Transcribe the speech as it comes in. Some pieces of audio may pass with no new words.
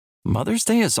Mother's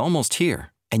Day is almost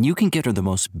here, and you can get her the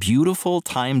most beautiful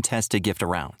time-tested gift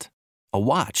around. A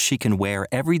watch she can wear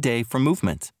every day from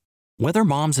Movement. Whether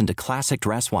mom's into classic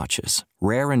dress watches,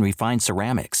 rare and refined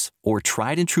ceramics, or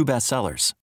tried and true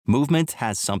bestsellers, Movement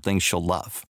has something she'll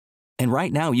love. And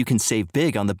right now you can save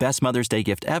big on the best Mother's Day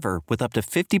gift ever with up to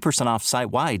 50% off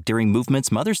site-wide during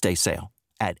Movement's Mother's Day sale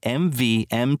at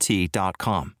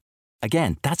MVMT.com.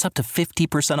 Again, that's up to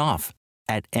 50% off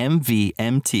at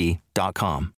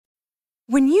MVMT.com.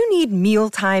 When you need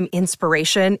mealtime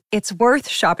inspiration, it's worth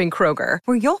shopping Kroger,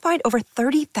 where you'll find over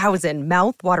 30,000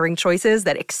 mouth-watering choices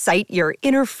that excite your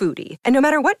inner foodie. And no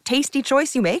matter what tasty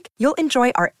choice you make, you'll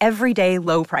enjoy our everyday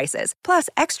low prices, plus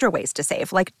extra ways to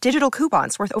save, like digital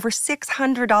coupons worth over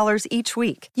 $600 each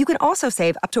week. You can also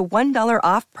save up to $1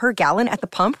 off per gallon at the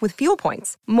pump with fuel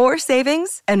points. More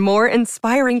savings and more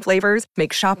inspiring flavors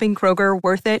make shopping Kroger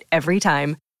worth it every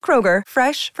time. Kroger,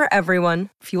 fresh for everyone.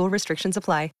 Fuel restrictions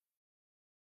apply.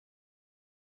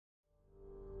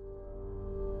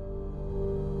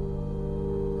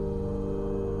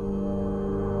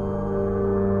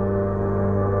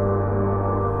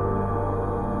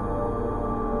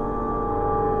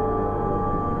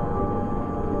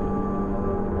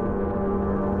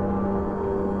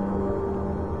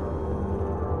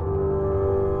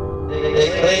 They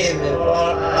claim that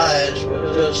our eyes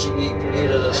will just be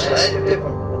created a slightly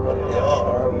different from what they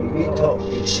are. We talk,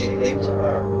 we see things are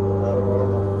not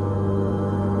normal.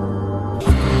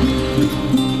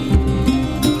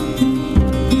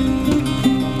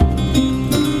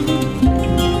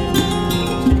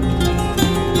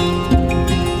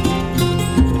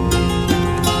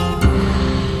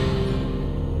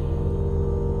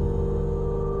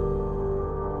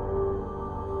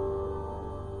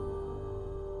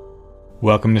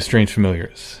 Welcome to Strange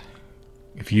Familiars.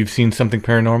 If you've seen something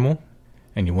paranormal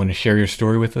and you want to share your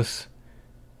story with us,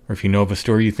 or if you know of a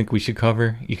story you think we should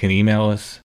cover, you can email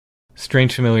us,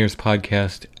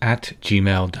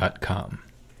 strangefamiliarspodcast@gmail.com.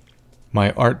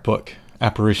 My art book,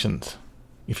 Apparitions.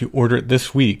 If you order it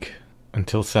this week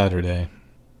until Saturday,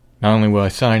 not only will I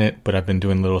sign it, but I've been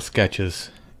doing little sketches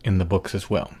in the books as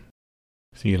well.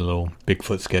 So you get a little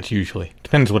Bigfoot sketch usually.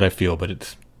 Depends what I feel, but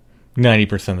it's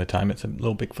 90% of the time it's a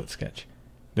little Bigfoot sketch.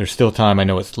 There's still time. I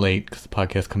know it's late because the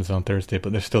podcast comes out on Thursday,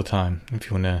 but there's still time if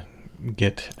you want to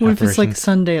get What if it's like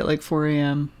Sunday at like 4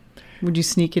 a.m.? Would you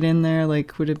sneak it in there?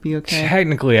 Like, would it be okay?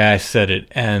 Technically, I said it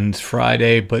ends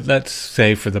Friday, but let's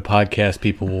say for the podcast,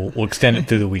 people will extend it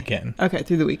through the weekend. Okay,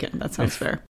 through the weekend. That sounds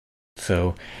fair.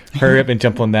 So hurry up and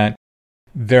jump on that.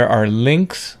 There are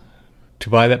links to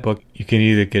buy that book. You can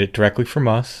either get it directly from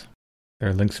us. There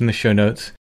are links in the show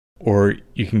notes. Or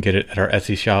you can get it at our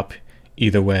Etsy shop.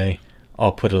 Either way,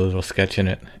 I'll put a little sketch in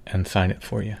it and sign it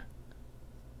for you.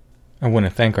 I want to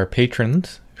thank our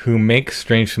patrons who make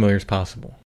Strange Familiars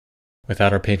possible.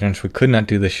 Without our patrons, we could not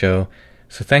do this show.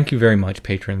 So thank you very much,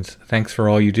 patrons. Thanks for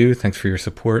all you do. Thanks for your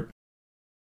support.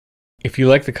 If you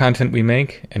like the content we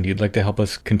make and you'd like to help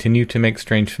us continue to make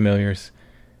Strange Familiars,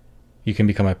 you can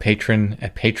become a patron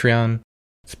at Patreon.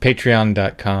 It's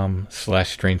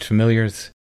patreon.com/strangefamiliars.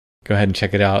 Go ahead and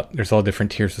check it out. There's all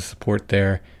different tiers of support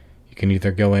there. You can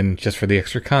either go in just for the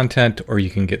extra content, or you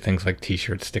can get things like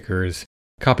t-shirts, stickers,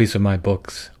 copies of my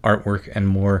books, artwork, and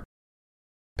more.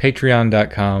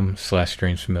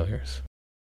 Patreon.com/strangefamiliars.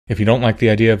 If you don't like the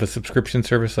idea of a subscription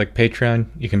service like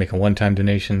Patreon, you can make a one-time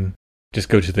donation. Just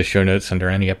go to the show notes under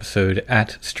any episode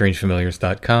at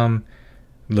strangefamiliars.com.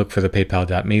 Look for the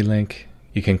paypal.me link.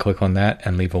 You can click on that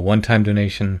and leave a one-time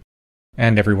donation.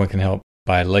 And everyone can help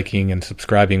by liking and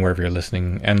subscribing wherever you're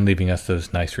listening and leaving us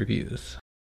those nice reviews.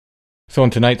 So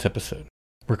on tonight's episode,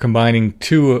 we're combining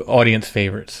two audience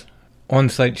favorites,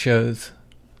 On-Site Shows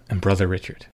and Brother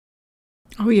Richard.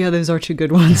 Oh yeah, those are two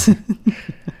good ones.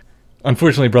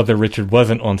 Unfortunately, Brother Richard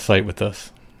wasn't on site with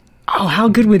us. Oh, how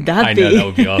good would that be? I know, that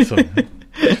would be awesome.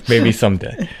 Maybe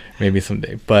someday.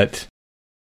 But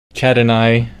Chad and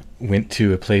I went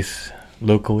to a place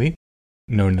locally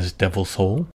known as Devil's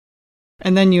Hole.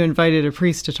 And then you invited a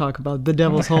priest to talk about the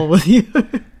Devil's Hole with you.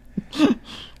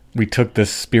 We took the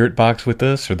spirit box with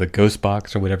us, or the ghost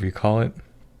box, or whatever you call it.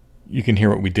 You can hear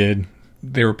what we did.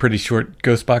 They were pretty short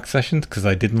ghost box sessions because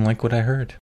I didn't like what I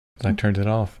heard. I turned it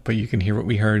off, but you can hear what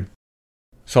we heard.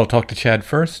 So I'll talk to Chad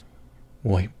first.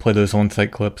 We'll play those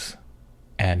on-site clips.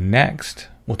 And next,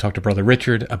 we'll talk to Brother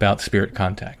Richard about spirit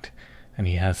contact. And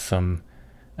he has some,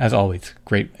 as always,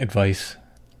 great advice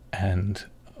and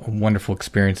wonderful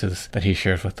experiences that he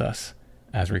shares with us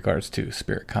as regards to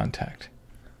spirit contact.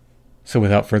 So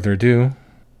without further ado,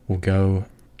 we'll go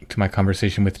to my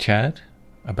conversation with Chad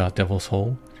about Devil's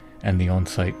Hole and the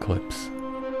on-site clips.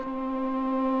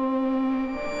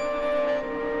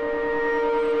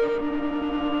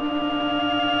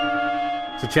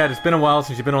 So, Chad, it's been a while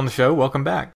since you've been on the show. Welcome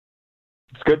back.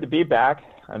 It's good to be back.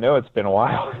 I know it's been a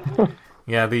while.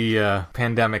 Yeah, the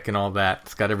pandemic and all that.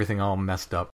 It's got everything all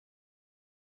messed up.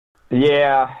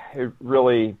 Yeah, it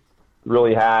really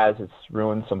has. It's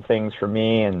ruined some things for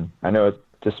me, and I know it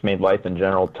just made life in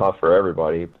general tough for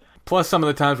everybody. Plus, some of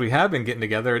the times we have been getting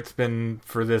together, it's been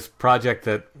for this project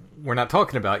that we're not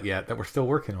talking about yet, that we're still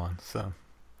working on. So,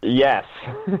 yes.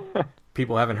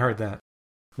 people haven't heard that.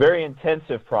 Very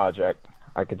intensive project,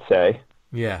 I could say.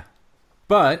 Yeah.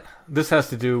 But this has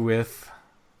to do with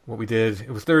what we did.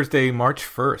 It was Thursday, March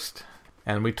 1st,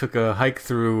 and we took a hike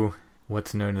through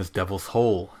what's known as Devil's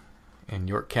Hole in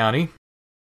York County.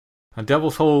 Now,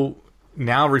 Devil's Hole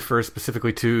now refers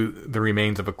specifically to the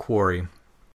remains of a quarry,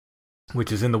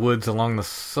 which is in the woods along the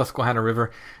Susquehanna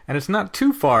River, and it's not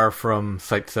too far from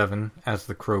Site 7 as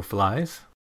the crow flies.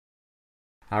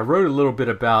 I wrote a little bit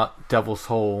about Devil's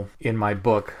Hole in my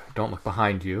book, Don't Look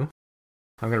Behind You.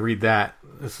 I'm going to read that.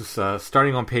 This is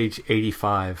starting on page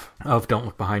 85 of Don't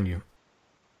Look Behind You.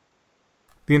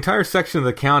 The entire section of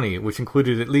the county, which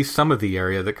included at least some of the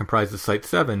area that comprises Site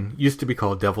 7, used to be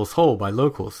called Devil's Hole by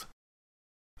locals.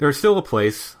 There is still a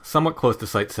place, somewhat close to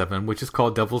Site 7, which is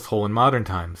called Devil's Hole in modern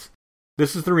times.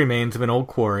 This is the remains of an old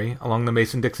quarry along the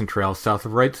Mason-Dixon Trail south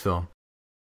of Wrightsville.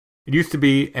 It used to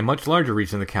be a much larger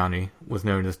region of the county, was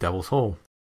known as Devil's Hole.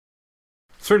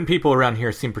 Certain people around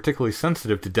here seem particularly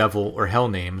sensitive to devil or hell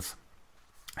names.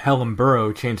 Hallam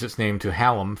Borough changed its name to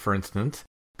Hallam, for instance,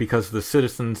 because the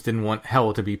citizens didn't want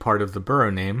hell to be part of the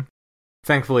borough name.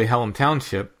 Thankfully, Hallam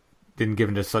Township didn't give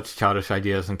in to such childish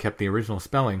ideas and kept the original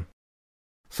spelling.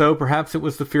 So perhaps it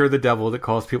was the fear of the devil that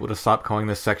caused people to stop calling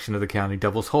this section of the county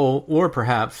Devil's Hole, or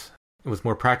perhaps it was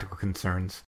more practical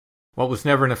concerns. While it was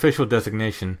never an official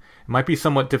designation, it might be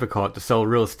somewhat difficult to sell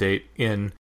real estate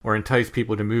in or entice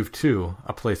people to move to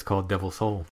a place called Devil's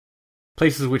Hole.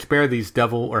 Places which bear these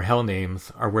devil or hell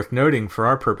names are worth noting for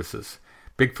our purposes.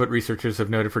 Bigfoot researchers have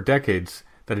noted for decades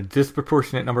that a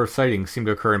disproportionate number of sightings seem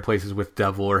to occur in places with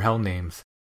devil or hell names.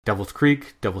 Devil's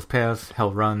Creek, Devil's Pass,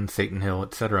 Hell Run, Satan Hill,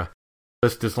 etc. The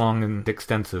list is long and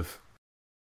extensive.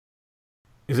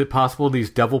 Is it possible these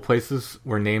devil places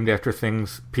were named after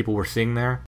things people were seeing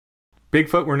there?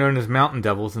 Bigfoot were known as mountain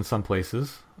devils in some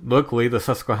places. Locally, the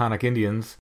Susquehannock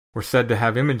Indians were said to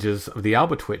have images of the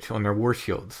Albatwitch on their war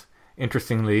shields.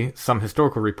 Interestingly, some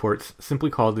historical reports simply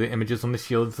called the images on the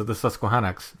shields of the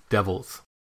Susquehannocks devils.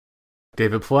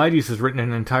 David Paulides has written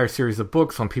an entire series of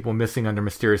books on people missing under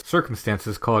mysterious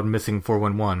circumstances called Missing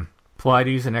 411.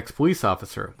 Paulides, an ex-police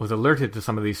officer, was alerted to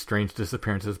some of these strange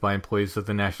disappearances by employees of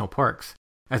the national parks.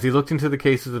 As he looked into the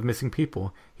cases of missing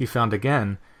people, he found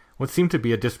again what seemed to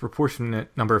be a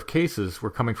disproportionate number of cases were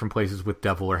coming from places with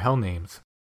devil or hell names.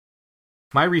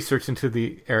 My research into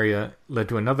the area led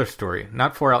to another story,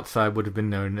 not far outside what would have been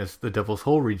known as the Devil's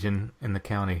Hole region in the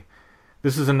county.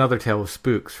 This is another tale of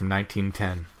spooks from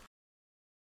 1910.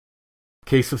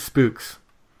 Case of Spooks.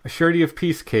 A surety of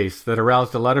peace case that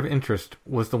aroused a lot of interest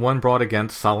was the one brought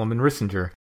against Solomon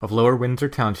Rissinger of Lower Windsor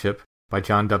Township by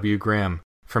John W. Graham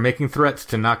for making threats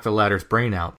to knock the latter's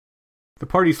brain out. The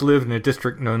parties lived in a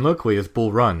district known locally as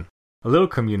Bull Run, a little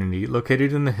community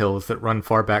located in the hills that run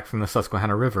far back from the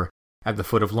Susquehanna River at the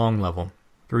foot of Long Level.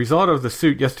 The result of the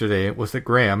suit yesterday was that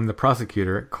Graham, the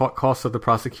prosecutor, caught costs of the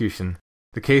prosecution,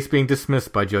 the case being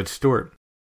dismissed by Judge Stewart.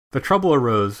 The trouble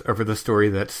arose over the story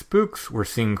that spooks were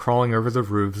seen crawling over the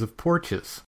roofs of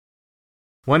porches.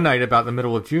 One night about the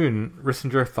middle of June,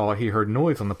 Rissinger thought he heard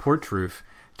noise on the porch roof,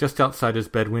 just outside his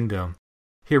bed window.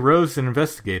 He arose and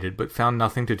investigated, but found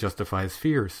nothing to justify his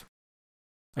fears.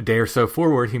 A day or so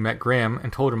forward, he met Graham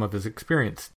and told him of his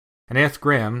experience, and asked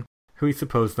Graham who he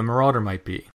supposed the marauder might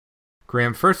be.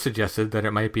 Graham first suggested that it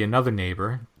might be another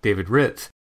neighbor, David Ritz,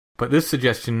 but this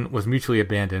suggestion was mutually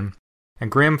abandoned,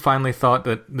 and Graham finally thought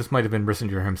that this might have been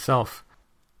Rissinger himself.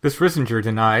 This Rissinger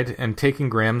denied, and taking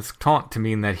Graham's taunt to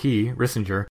mean that he,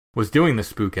 Rissinger, was doing the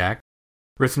spook act,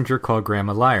 Rissinger called Graham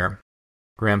a liar.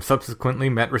 Graham subsequently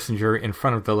met Rissinger in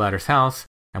front of the latter's house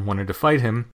and wanted to fight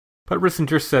him, but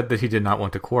Rissinger said that he did not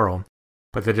want to quarrel,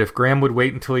 but that if Graham would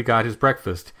wait until he got his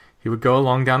breakfast, he would go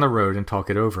along down the road and talk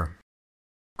it over.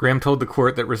 Graham told the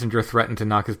court that Rissinger threatened to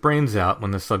knock his brains out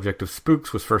when the subject of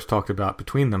spooks was first talked about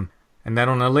between them, and that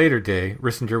on a later day,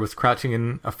 Rissinger was crouching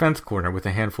in a fence corner with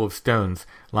a handful of stones,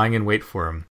 lying in wait for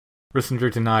him.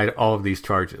 Rissinger denied all of these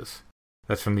charges.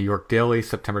 That's from the York Daily,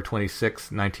 September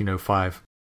 26, 1905.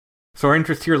 So our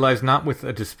interest here lies not with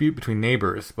a dispute between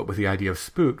neighbors, but with the idea of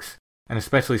spooks, and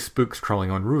especially spooks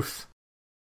crawling on roofs.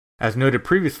 As noted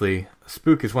previously,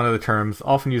 spook is one of the terms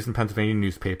often used in Pennsylvania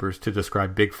newspapers to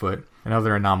describe Bigfoot and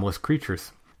other anomalous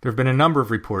creatures. There have been a number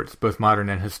of reports, both modern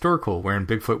and historical, wherein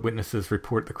Bigfoot witnesses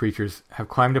report the creatures have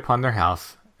climbed upon their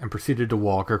house and proceeded to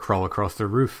walk or crawl across their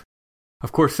roof.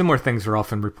 Of course, similar things are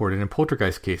often reported in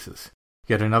poltergeist cases,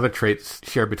 yet another trait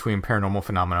shared between paranormal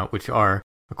phenomena which are,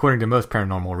 according to most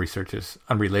paranormal researchers,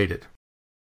 unrelated.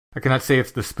 I cannot say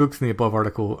if the spooks in the above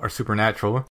article are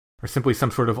supernatural or simply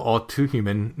some sort of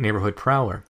all-too-human neighborhood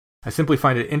prowler. I simply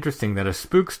find it interesting that a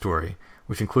spook story,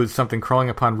 which includes something crawling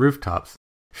upon rooftops,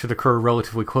 should occur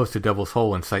relatively close to Devil's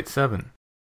Hole in Site 7.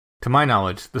 To my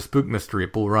knowledge, the spook mystery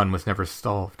at Bull Run was never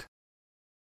solved.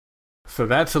 So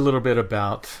that's a little bit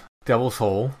about Devil's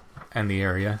Hole and the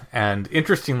area, and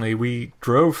interestingly, we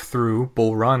drove through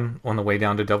Bull Run on the way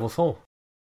down to Devil's Hole.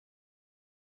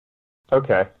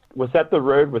 Okay. Was that the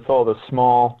road with all the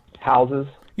small houses?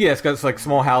 Yeah, it's got like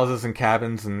small houses and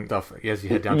cabins and stuff as you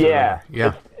head down to the river.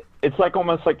 Yeah. It's like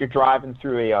almost like you're driving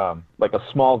through a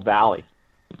small valley.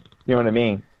 You know what I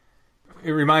mean?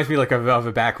 It reminds me like of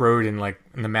a back road in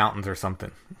the mountains or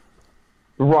something.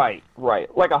 Right.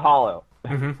 Like a hollow.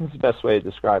 Mm-hmm. That's the best way to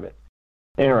describe it.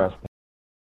 Interesting.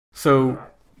 So,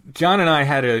 John and I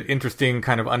had an interesting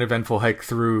kind of uneventful hike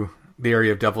through the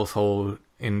area of Devil's Hole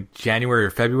in January or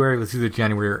February. It was either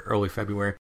January or early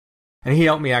February. And he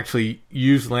helped me actually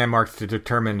use landmarks to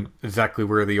determine exactly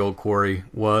where the old quarry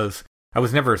was. I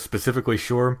was never specifically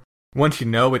sure. Once you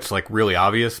know, it's like really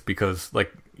obvious because,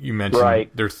 like you mentioned,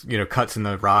 right. There's cuts in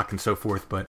the rock and so forth.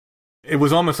 But it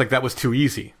was almost like that was too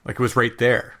easy. Like it was right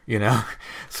there,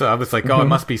 So I was like, oh, it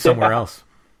must be somewhere else.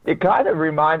 It kind of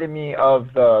reminded me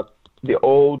of the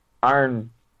old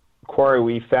iron quarry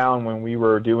we found when we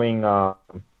were doing what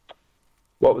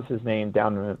was his name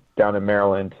down in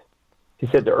Maryland. He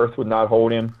said the earth would not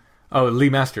hold him. Oh, Lee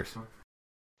Masters.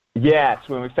 Yes,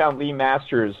 when we found Lee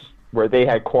Masters, where they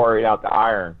had quarried out the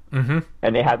iron, mm-hmm.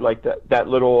 and they had like that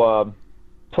little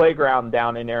playground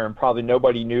down in there, and probably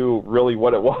nobody knew really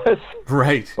what it was,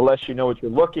 right? Unless you know what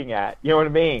you're looking at. You know what I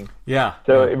mean? Yeah.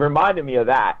 So it reminded me of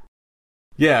that.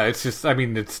 Yeah, it's just, I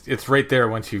mean, it's right there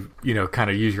once you kind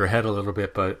of use your head a little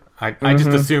bit, but I just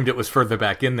assumed it was further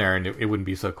back in there and it wouldn't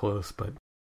be so close. But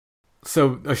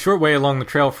so a short way along the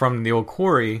trail from the old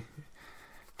quarry,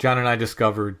 John and I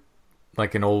discovered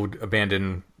like an old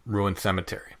abandoned ruined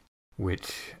cemetery,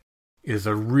 which is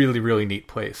a really, really neat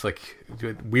place. Like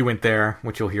we went there,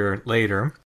 which you'll hear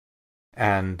later,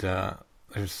 and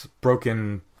there's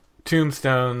broken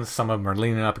tombstones. Some of them are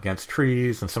leaning up against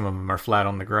trees, and some of them are flat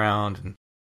on the ground. And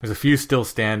there's a few still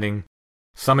standing,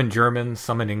 some in German,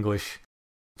 some in English.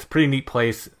 It's a pretty neat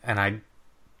place, and I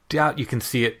doubt you can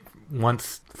see it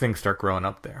once things start growing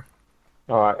up there.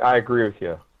 Oh, I agree with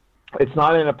you. It's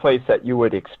not in a place that you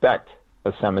would expect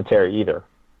a cemetery either.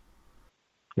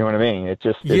 You know what I mean? It's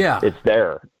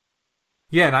there.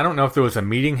 Yeah, and I don't know if there was a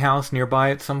meeting house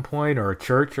nearby at some point or a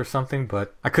church or something,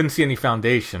 but I couldn't see any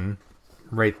foundation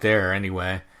right there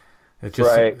anyway. It's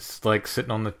just It's like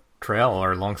sitting on the trail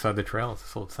or alongside the trail. It's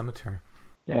this old cemetery.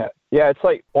 Yeah, it's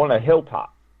like on a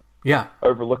hilltop. Yeah.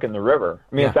 Overlooking the river.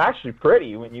 I mean, It's actually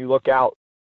pretty when you look out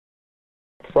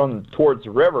from towards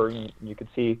the river. You could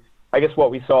see, I guess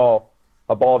what we saw,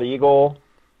 a bald eagle,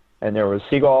 and there was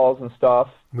seagulls and stuff.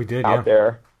 We did, out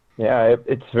there. Yeah,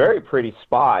 it's a very pretty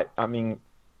spot. I mean,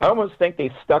 I almost think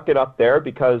they stuck it up there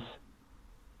because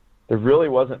there really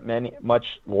wasn't much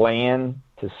land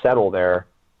to settle there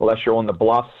unless you're on the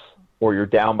bluffs or you're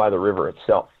down by the river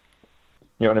itself.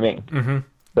 You know what I mean?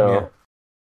 Mm-hmm.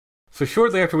 So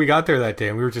shortly after we got there that day,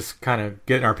 and we were just kind of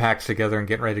getting our packs together and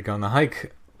getting ready to go on the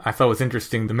hike, I thought it was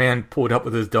interesting. The man pulled up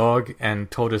with his dog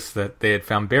and told us that they had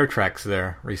found bear tracks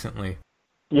there recently.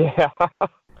 Yeah.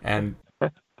 And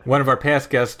one of our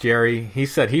past guests, Jerry, he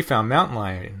said he found mountain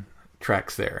lion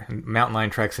tracks there. Mountain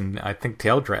lion tracks and I think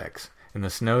tail drags in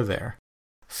the snow there.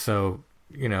 So,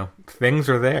 things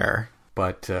are there,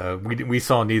 but we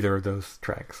saw neither of those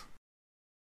tracks.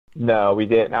 No, we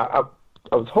didn't.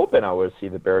 I was hoping I would see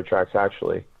the bear tracks,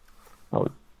 actually. I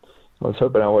was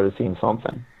hoping I would have seen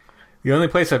something. The only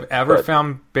place I've ever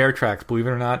found bear tracks, believe it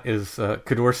or not, is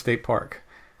Cador State Park.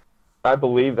 I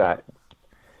believe that.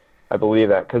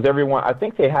 Because I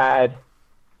think they had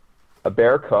a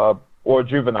bear cub or a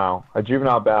juvenile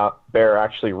bear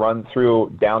actually run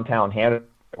through downtown Hannah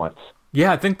once.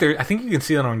 Yeah, I think you can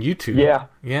see that on YouTube.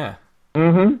 Yeah.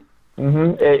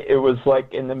 It was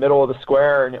like in the middle of the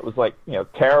square, and it was like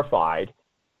terrified.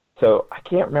 So I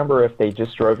can't remember if they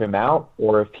just drove him out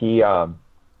or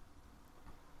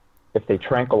if they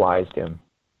tranquilized him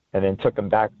and then took him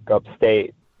back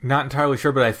upstate. Not entirely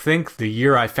sure, but I think the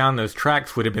year I found those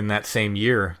tracks would have been that same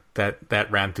year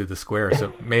that ran through the square, so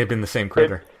it may have been the same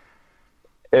critter.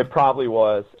 It probably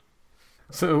was.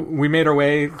 So we made our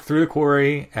way through the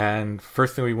quarry, and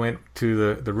first thing we went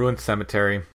to the ruined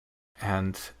cemetery,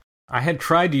 and I had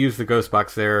tried to use the ghost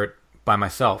box there by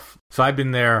myself. So I'd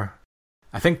been there,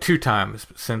 I think 2 times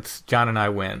since John and I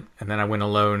went, and then I went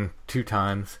alone 2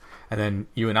 times, and then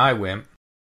you and I went.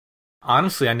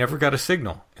 Honestly, I never got a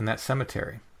signal in that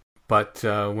cemetery. But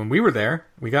when we were there,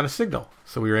 we got a signal,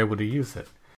 so we were able to use it.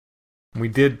 We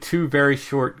did 2 very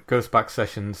short ghost box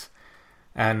sessions,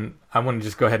 and I want to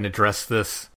just go ahead and address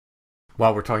this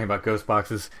while we're talking about ghost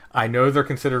boxes. I know they're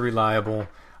considered reliable.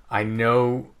 I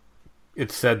know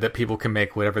it's said that people can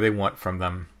make whatever they want from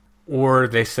them. Or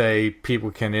they say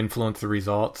people can influence the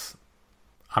results.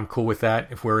 I'm cool with that.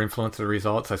 If we're influencing the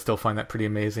results, I still find that pretty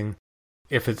amazing.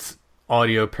 If it's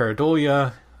audio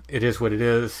pareidolia, it is what it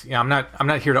is. I'm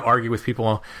not here to argue with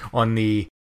people on the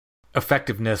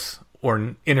effectiveness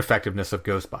or ineffectiveness of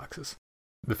ghost boxes.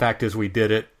 The fact is we did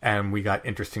it and we got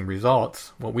interesting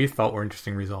results, what we thought were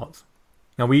interesting results.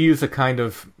 Now we use a kind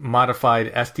of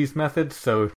modified Estes method,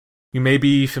 so you may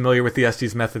be familiar with the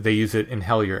Estes method. They use it in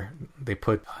Hellier. They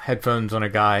put headphones on a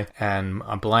guy and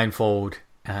a blindfold,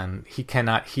 and he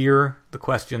cannot hear the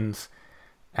questions,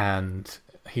 and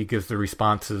he gives the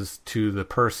responses to the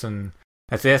person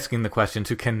that's asking the questions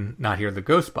who cannot hear the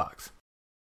ghost box.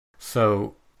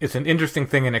 So it's an interesting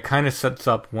thing, and it kind of sets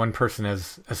up one person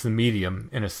as the medium,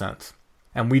 in a sense.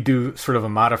 And we do sort of a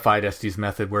modified Estes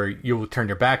method where you will turn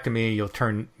your back to me, you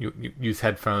use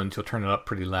headphones, you'll turn it up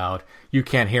pretty loud. You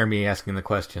can't hear me asking the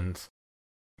questions.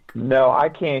 No, I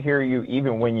can't hear you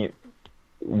even when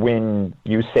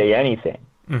you say anything.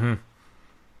 Mm-hmm.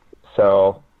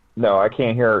 So, no, I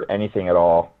can't hear anything at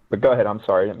all. But go ahead, I'm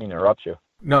sorry, I didn't mean to interrupt you.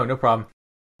 No problem.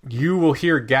 You will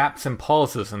hear gaps and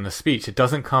pauses in the speech. It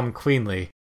doesn't come cleanly.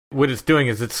 What it's doing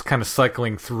is it's kind of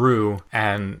cycling through,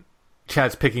 and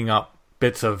Chad's picking up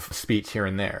bits of speech here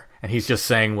and there, and he's just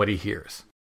saying what he hears.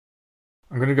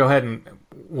 I'm going to go ahead and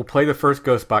we'll play the first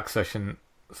ghost box session.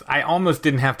 I almost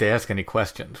didn't have to ask any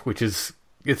questions,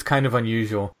 it's kind of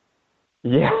unusual.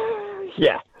 Yeah.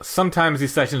 Sometimes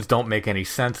these sessions don't make any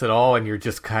sense at all, and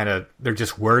they're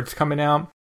just words coming out.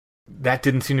 That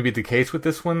didn't seem to be the case with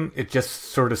this one. It just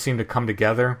sort of seemed to come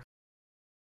together.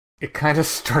 It kind of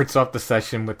starts off the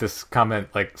session with this comment,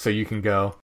 like, so you can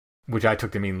go, which I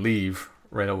took to mean leave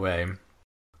right away.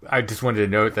 I just wanted to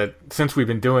note that since we've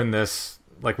been doing this,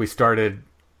 like we started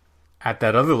at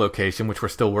that other location, which we're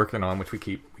still working on, which we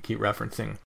keep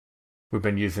referencing, we've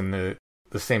been using the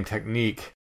same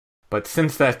technique. But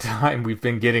since that time, we've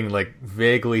been getting like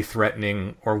vaguely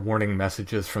threatening or warning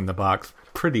messages from the box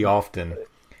pretty often.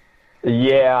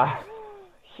 Yeah.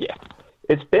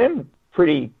 It's been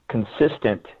pretty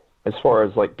consistent as far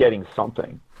as like getting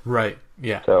something. Right.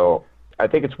 Yeah. So I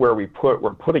think it's where we're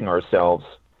putting ourselves,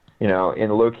 in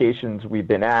the locations we've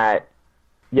been at.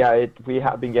 Yeah, we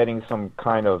have been getting some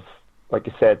kind of, like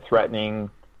I said, threatening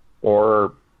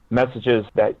or messages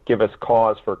that give us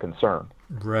cause for concern.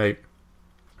 Right.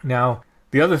 Now,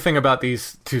 the other thing about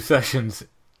these 2 sessions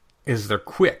is they're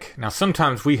quick. Now,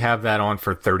 sometimes we have that on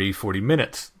for 30, 40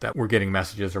 minutes that we're getting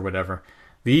messages or whatever.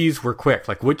 These were quick.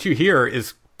 Like, what you hear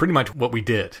is pretty much what we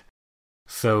did.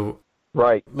 So,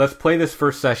 right. Let's play this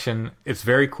first session. It's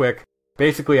very quick.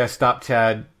 Basically, I stopped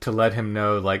Chad to let him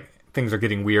know, like, things are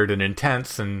getting weird and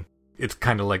intense, and it's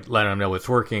kind of like letting him know it's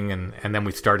working, and then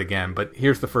we start again. But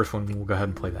here's the first one. We'll go ahead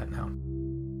and play that now.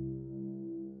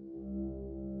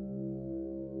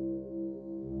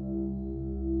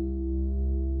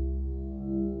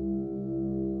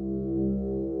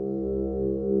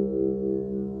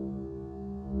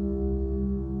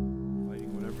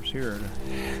 Here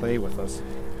to play with us.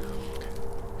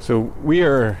 So we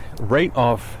are right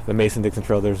off the Mason-Dixon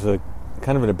Trail. There's a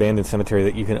kind of an abandoned cemetery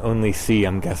that you can only see,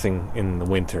 I'm guessing, in the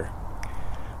winter.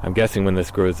 I'm guessing when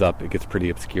this grows up, it gets pretty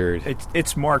obscured.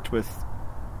 It's marked with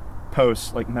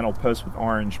posts, like metal posts with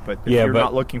orange, but if you're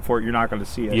not looking for it, you're not going to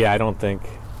see it. Yeah,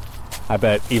 I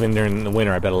bet even during the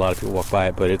winter, I bet a lot of people walk by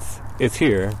it, but it's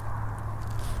here.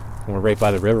 And we're right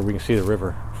by the river. We can see the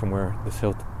river from where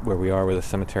the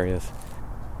cemetery is.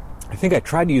 I think I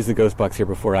tried to use the ghost box here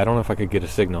before. I don't know if I could get a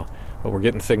signal, but we're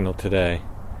getting signal today.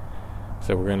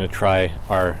 So we're going to try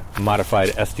our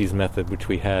modified Estes method, which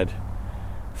we had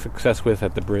success with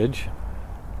at the bridge.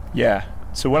 Yeah.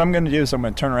 So what I'm going to do is I'm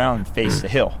going to turn around and face the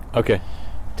hill. Okay.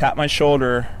 Tap my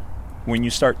shoulder when you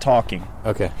start talking.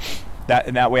 Okay.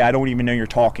 That way I don't even know you're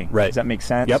talking. Right. Does that make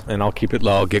sense? Yep. And I'll keep it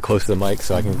low. I'll get close to the mic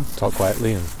so I can talk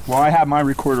quietly. Well, I have my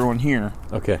recorder on here.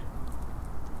 Okay.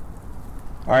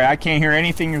 All right, I can't hear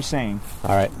anything you're saying.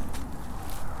 All right.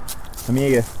 Let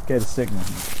me get a signal.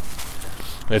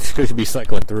 It's supposed to be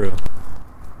cycling through.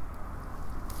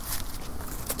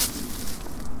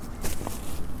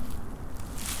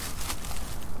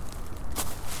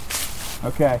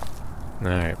 Okay. All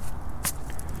right.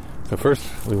 So first,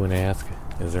 we want to ask,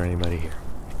 is there anybody here?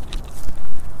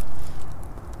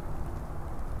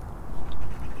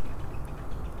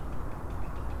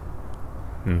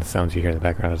 And the sounds you hear in the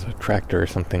background is a tractor or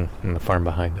something in the farm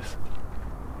behind us.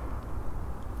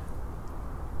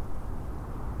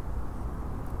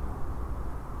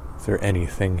 Is there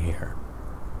anything here?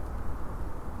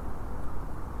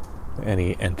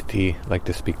 Any entity like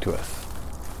to speak to us?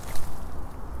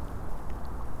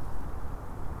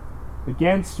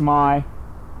 Against my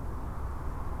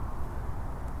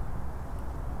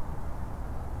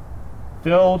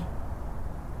filled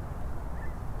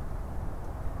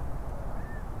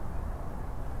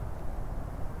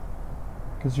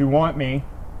because you want me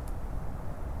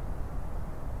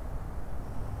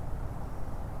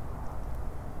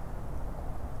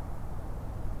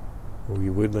We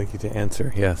would like you to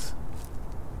answer, yes.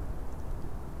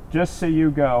 just so you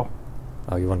go.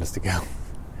 Oh, you want us to go?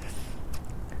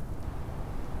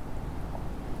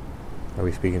 Are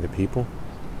we speaking to people?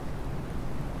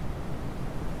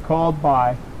 Called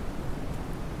by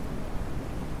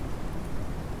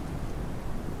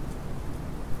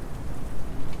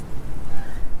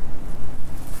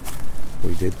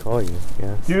We did call you,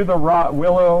 yes. do the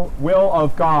will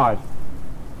of God.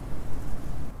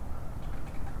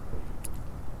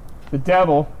 The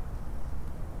devil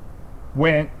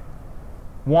went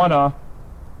wanna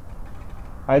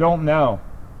I don't know.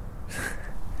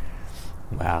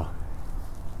 Wow.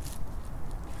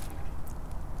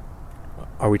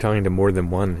 Are we talking to more than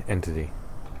one entity?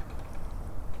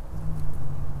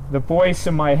 The voice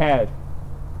in my head.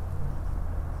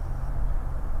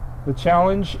 The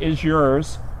challenge is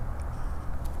yours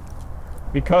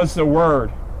because the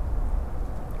word.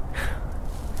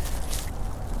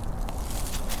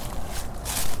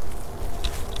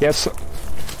 Yes, sir.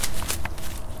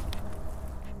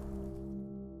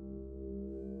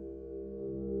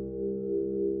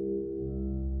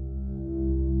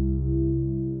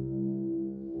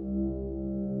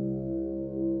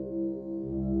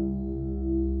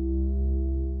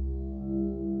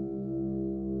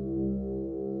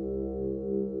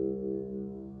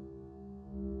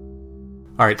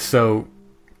 All right, so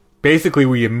basically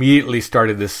we immediately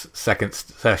started this second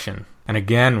session. And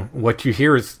again, what you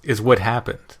hear is what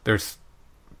happened. There's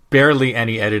barely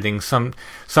any editing. Some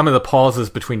of the pauses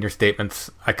between your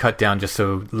statements I cut down just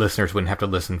so listeners wouldn't have to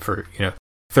listen for,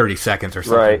 30 seconds or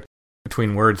something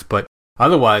between words. But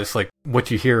otherwise, like, what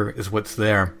you hear is what's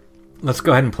there. Let's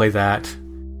go ahead and play that.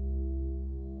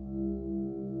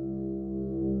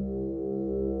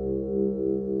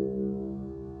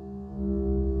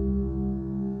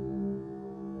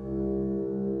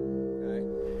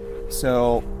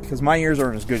 So, because my ears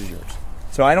aren't as good as yours.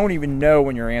 So I don't even know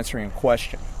when you're answering a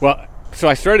question. Well, so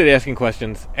I started asking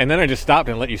questions, and then I just stopped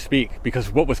and let you speak,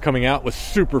 because what was coming out was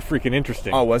super freaking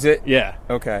interesting. Oh, was it? Yeah.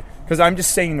 Okay. Because I'm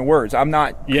just saying the words. I'm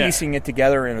not piecing it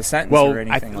together in a sentence or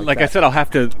anything like that. I said, I'll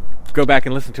have to go back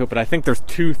and listen to it, but I think there's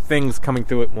two things coming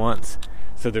through at once.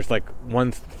 So there's like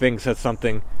one thing says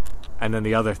something, and then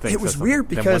the other thing says something. It was weird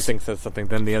because then one thing says something,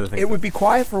 then the other thing it would be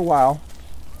quiet for a while,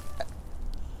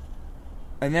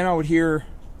 and then I would hear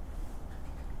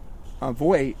a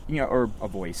voice, or a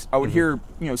voice. I would hear,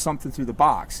 something through the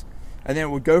box, and then it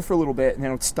would go for a little bit, and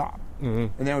then it would stop,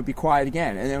 and then it would be quiet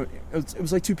again, and then it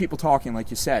was like two people talking,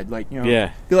 like you said, like be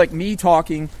like me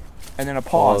talking, and then a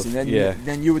pause, and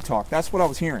then you would talk. That's what I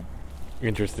was hearing.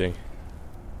 Interesting.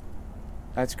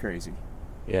 That's crazy.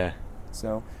 Yeah.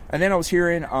 So, and then I was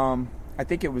hearing, I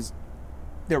think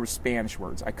there were Spanish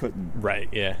words. I couldn't. Right.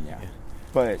 Yeah.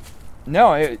 But.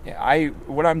 No,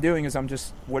 what I'm doing is I'm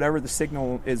just, whatever the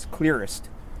signal is clearest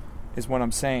is what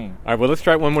I'm saying. All right, well, let's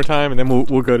try it one more time, and then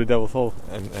we'll go to Devil's Hole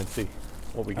and see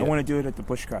what we get. I want to do it at the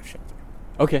Bushcraft Shelter.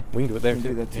 Okay, we can do it there, we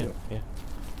can do that too. Yeah.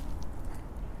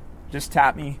 Just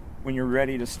tap me when you're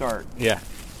ready to start. Yeah.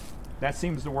 That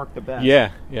seems to work the best. Yeah.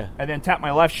 And then tap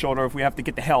my left shoulder if we have to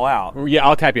get the hell out. Yeah,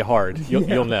 I'll tap you hard.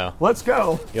 You'll know. Let's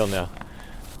go. You'll know.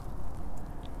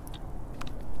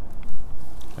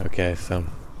 Okay, so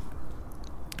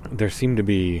there seem to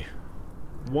be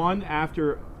one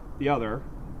after the other.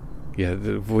 Yeah,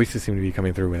 the voices seem to be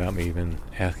coming through without me even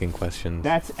asking questions.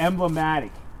 That's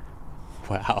emblematic.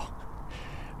 Wow.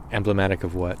 Emblematic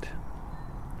of what?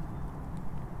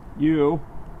 You've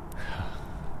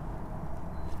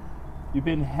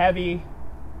been heavy.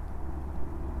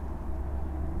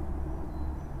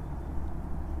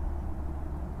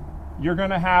 You're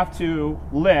going to have to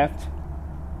lift.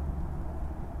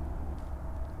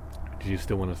 Do you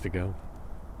still want us to go?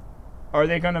 Are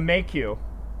they going to make you?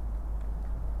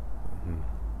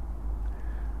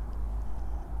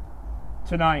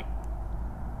 Tonight.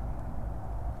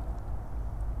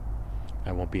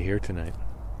 I won't be here tonight.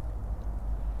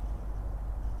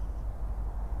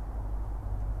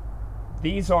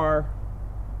 These are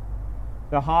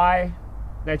the high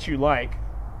that you like.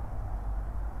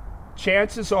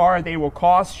 Chances are they will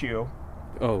cost you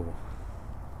Oh.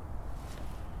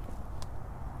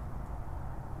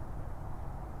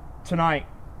 tonight,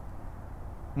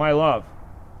 my love.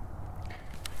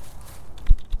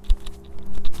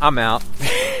 I'm out.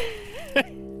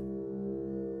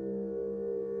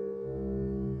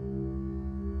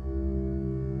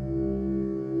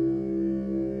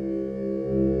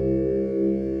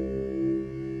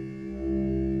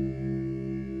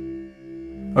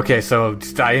 Okay, so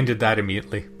I ended that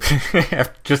immediately.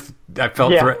 I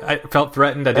felt Yeah. I felt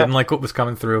threatened. I didn't like what was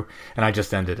coming through, and I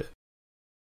just ended it.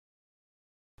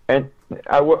 And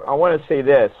I want to say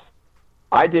this.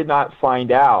 I did not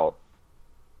find out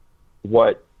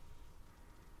what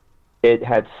it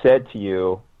had said to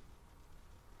you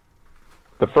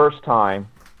the first time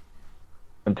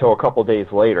until a couple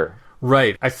days later.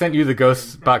 Right. I sent you the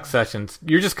Ghost Box sessions.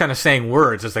 You're just kind of saying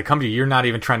words as they come to you. You're not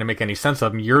even trying to make any sense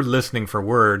of them. You're listening for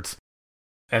words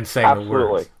and saying the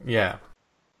Absolutely. words. Yeah.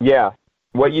 Yeah.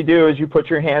 What you do is you put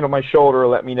your hand on my shoulder,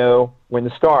 let me know when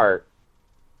to start,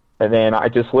 and then I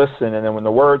just listen. And then when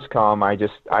the words come, I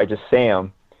just say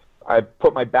them. I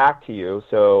put my back to you,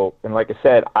 and like I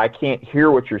said, I can't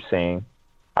hear what you're saying.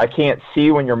 I can't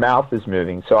see when your mouth is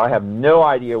moving, so I have no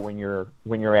idea when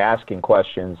you're asking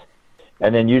questions.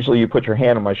 And then usually you put your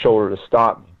hand on my shoulder to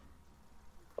stop me.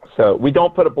 So we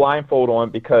don't put a blindfold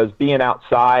on because being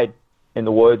outside in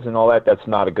the woods and all that, that's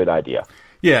not a good idea.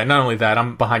 Yeah, not only that,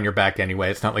 I'm behind your back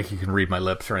anyway. It's not like you can read my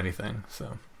lips or anything.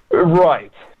 So.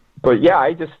 Right. But yeah,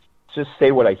 I just say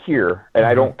what I hear, and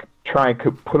I don't try and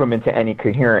put them into any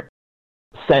coherent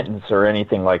sentence or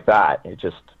anything like that. It's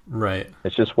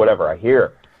just whatever I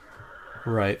hear.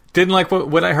 Right. Didn't like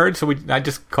what I heard, so I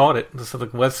just called it. So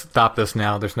like, let's stop this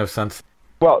now. There's no sense.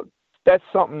 Well, that's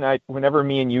something that whenever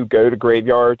me and you go to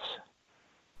graveyards,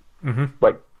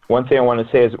 like one thing I want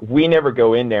to say is we never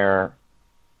go in there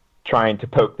trying to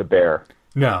poke the bear.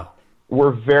 No. We're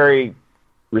very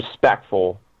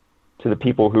respectful to the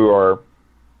people who are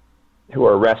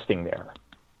resting there.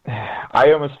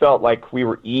 I almost felt like we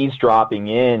were eavesdropping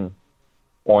in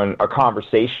on a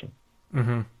conversation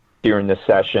during this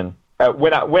session.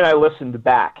 When I listened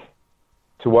back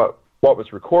to what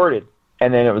was recorded,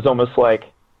 and then it was almost like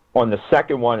on the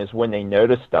second one is when they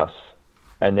noticed us,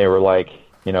 and they were like,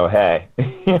 hey,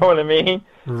 you know what I mean?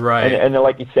 Right. And then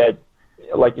like you said,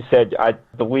 I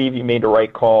believe you made the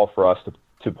right call for us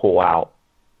to pull out.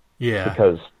 Yeah.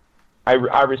 Because I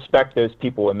respect those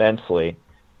people immensely,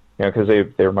 because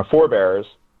they're my forebears,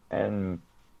 and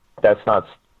that's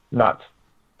not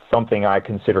something I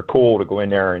consider cool to go in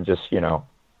there and just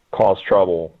cause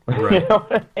trouble. Right. You know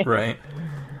what I mean? Right.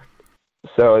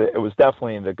 So it was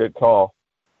definitely the good call.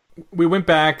 We went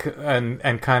back and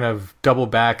kind of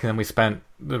doubled back, and then we spent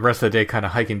the rest of the day kind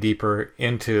of hiking deeper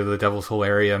into the Devil's Hole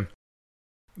area.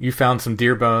 You found some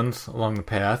deer bones along the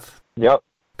path. Yep.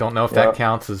 Don't know if that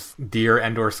counts as deer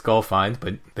and/or skull finds,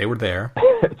 but they were there.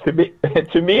 to me,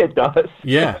 it does.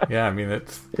 Yeah. I mean,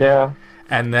 it's. Yeah.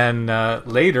 And then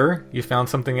later, you found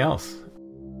something else.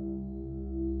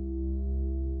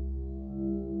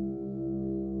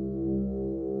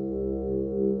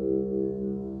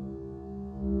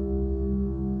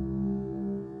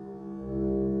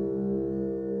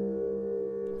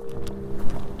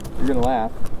 You're gonna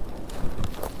laugh.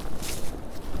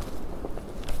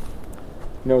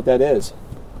 You know what that is?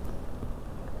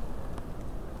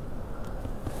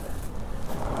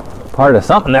 Part of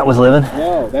something that was living.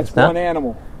 No, that's one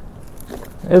animal.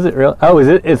 Is it real? Oh, is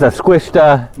it? It's a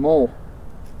squished. Mole.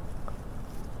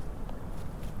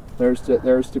 There's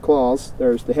the claws.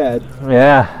 There's the head.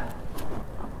 Yeah.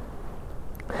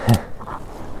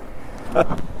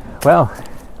 Well.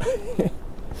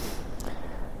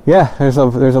 Yeah, there's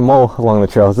a mole along the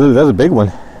trail. That's a big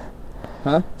one.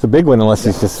 Huh? It's a big one unless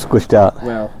it's just squished out.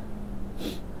 Well,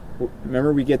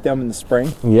 remember we get them in the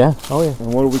spring? Yeah. Oh yeah.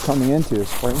 And what are we coming into?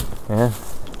 Spring? Yeah.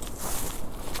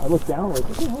 I looked down like,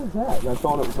 what the hell is that? And I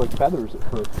thought it was like feathers at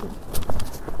first.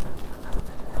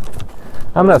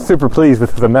 I'm not super pleased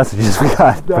with the messages we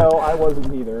got. No, I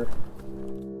wasn't either.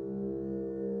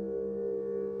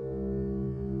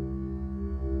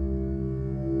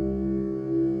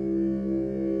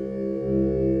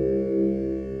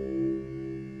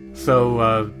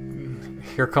 So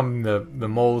here come the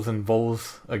moles and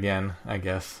voles again, I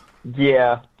guess.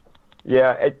 Yeah.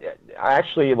 I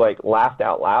actually laughed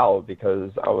out loud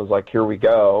because I was like, here we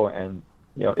go. And,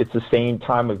 it's the same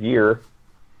time of year,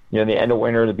 the end of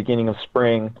winter, the beginning of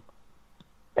spring.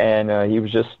 And he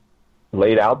was just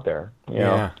laid out there, you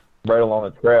know, right along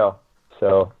the trail.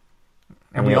 So,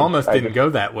 and we almost didn't go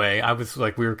that way. I was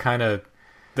like, we were kind of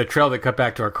the trail that cut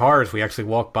back to our cars. We actually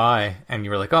walked by, and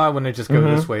you were like, "Oh, I want to just go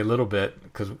this way a little bit,"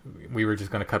 because we were just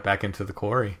going to cut back into the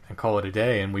quarry and call it a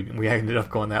day. And we ended up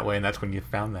going that way, and that's when you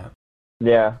found that.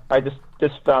 Yeah, I just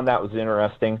found that was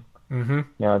interesting. Mm-hmm. You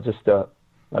know, just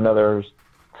another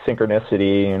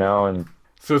synchronicity, you know. And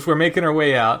so as we're making our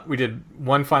way out, we did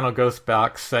one final ghost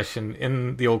box session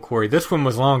in the old quarry. This one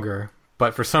was longer,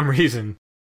 but for some reason,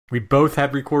 we both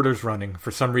had recorders running.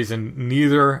 For some reason,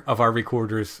 neither of our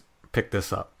recorders picked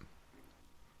this up.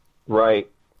 Right.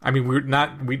 I mean,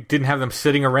 we didn't have them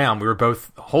sitting around. We were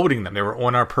both holding them. They were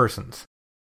on our persons.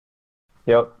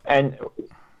 Yep. And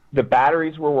the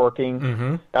batteries were working.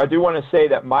 Mm-hmm. I do want to say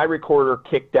that my recorder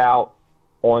kicked out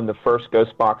on the first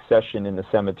ghost box session in the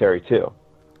cemetery too.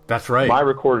 That's right. My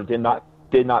recorder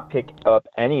did not pick up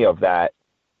any of that.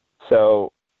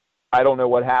 So I don't know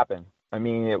what happened. I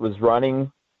mean, it was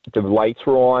running. The lights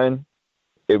were on.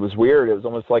 It was weird. It was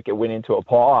almost like it went into a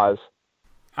pause.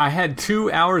 I had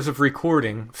 2 hours of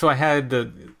recording, so I had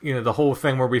the whole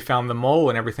thing where we found the mole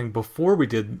and everything before we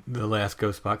did the last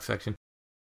ghost box section,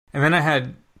 and then I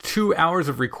had 2 hours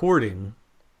of recording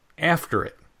after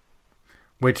it,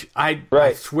 which I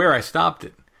swear I stopped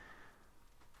it.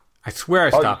 I swear I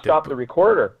stopped it. You stopped the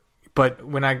recorder. But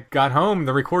when I got home,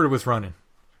 the recorder was running.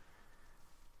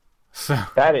 So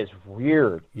that is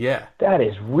weird. Yeah, that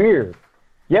is weird.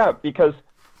 Yeah, because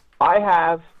I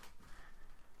have,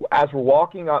 as we're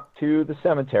walking up to the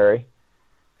cemetery,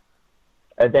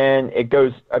 and then it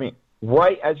goes, I mean,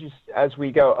 right as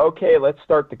we go, okay, let's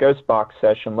start the ghost box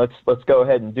session. Let's go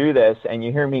ahead and do this. And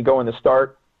you hear me going to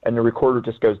start, and the recorder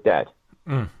just goes dead.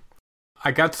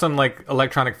 I got some like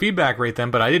electronic feedback right then,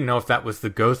 but I didn't know if that was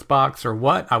the ghost box or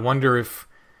what. I wonder if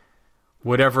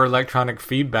whatever electronic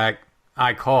feedback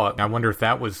I caught, I wonder if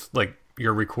that was like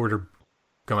your recorder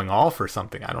going off or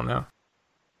something. I don't know.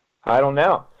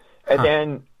 And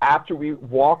then after we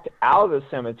walked out of the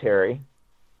cemetery,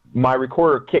 my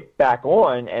recorder kicked back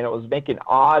on, and it was making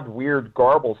odd, weird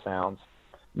garble sounds.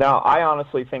 Now, I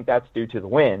honestly think that's due to the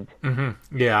wind.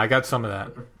 Mm-hmm. Yeah, I got some of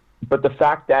that. But the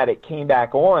fact that it came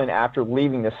back on after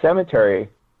leaving the cemetery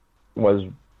was,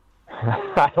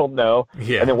 I don't know.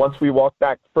 Yeah. And then once we walked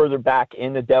further back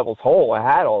in the Devil's Hole, I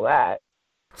had all that.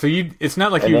 So it's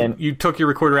not like you took your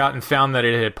recorder out and found that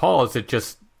it had paused.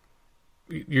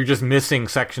 You're just missing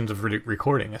sections of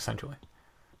recording, essentially.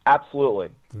 Absolutely.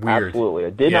 Weird. Absolutely. I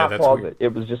did not pause it.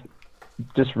 It was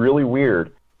just really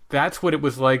weird. That's what it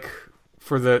was like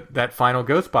for that final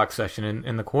ghost box session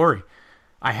in the quarry.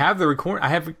 I have the record. I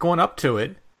have it going up to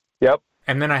it. Yep.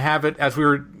 And then I have it as we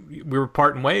were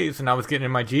parting ways, and I was getting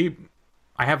in my Jeep.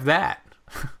 I have that.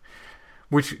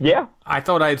 Which I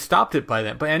thought I had stopped it by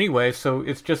then. But anyway, so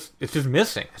it's just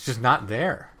missing. It's just not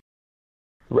there.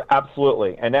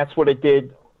 Absolutely. And that's what it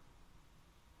did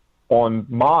on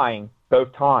mine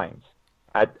both times.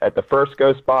 At the first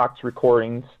ghost box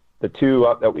recordings, the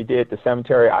two that we did at the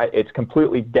cemetery, it's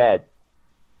completely dead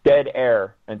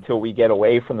air until we get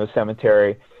away from the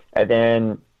cemetery. And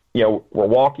then, we're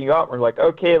walking up, we're like,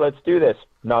 okay, let's do this.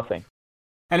 Nothing.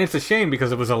 And it's a shame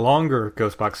because it was a longer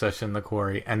ghost box session in the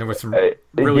quarry, and there were some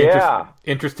really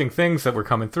interesting things that were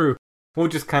coming through. We'll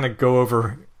just kind of go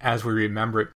over as we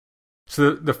remember it.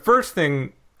 So the first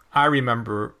thing I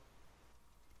remember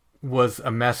was a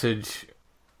message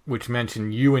which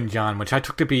mentioned you and John, which I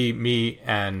took to be me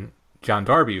and John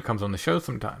Darby, who comes on the show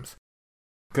sometimes,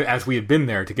 as we had been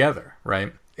there together,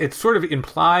 right? It sort of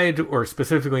implied or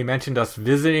specifically mentioned us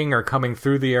visiting or coming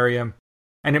through the area,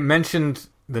 and it mentioned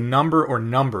the number or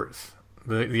numbers.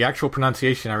 The actual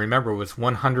pronunciation I remember was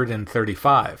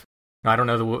 135. Now, I don't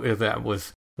know if that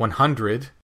was 100,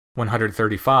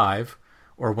 135,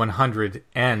 or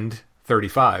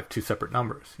 135, two separate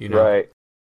numbers, Right.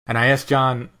 And I asked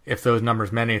John if those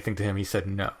numbers meant anything to him. He said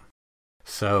no.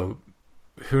 So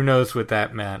who knows what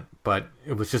that meant, but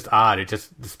it was just odd. It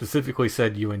just specifically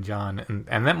said you and John,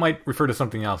 and that might refer to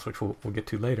something else, which we'll get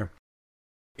to later.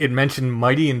 It mentioned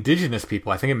mighty indigenous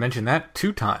people. I think it mentioned that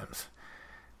 2 times.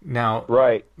 Now,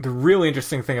 the really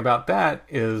interesting thing about that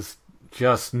is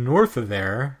just north of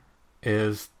there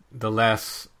is the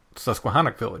last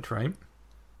Susquehannock village, right?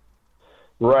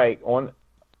 Right. On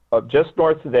just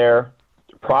north of there,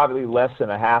 probably less than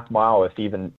a half mile, if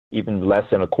even less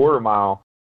than a quarter mile,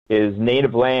 is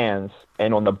native lands.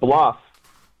 And on the bluff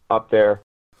up there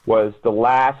was the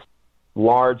last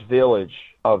large village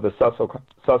of the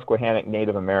Susquehannock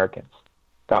Native Americans.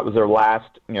 That was their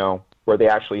last, where they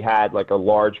actually had like a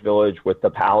large village with the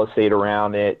palisade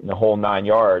around it and the whole 9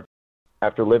 yards.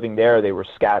 After living there, they were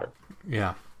scattered.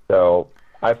 Yeah. So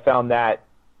I found that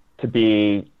to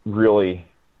be really,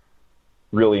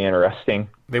 really interesting.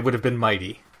 They would have been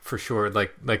mighty for sure.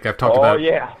 Like I've talked about. Oh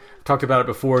yeah. Talked about it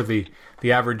before. The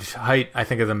average height, I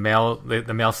think, of the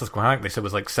male Susquehannock, they said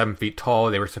was like 7 feet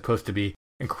tall. They were supposed to be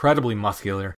incredibly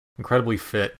muscular, incredibly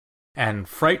fit, and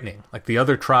frightening. Like the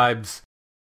other tribes,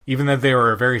 even though they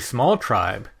were a very small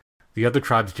tribe, the other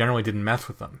tribes generally didn't mess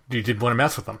with them. You didn't want to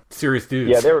mess with them. Serious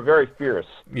dudes. Yeah, they were very fierce.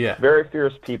 Yeah. Very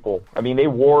fierce people. I mean, they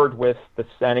warred with the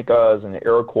Senecas and the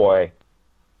Iroquois.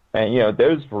 And,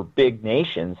 those were big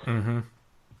nations. Mm-hmm.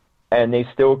 And they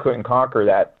still couldn't conquer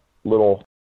that little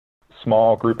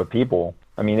small group of people.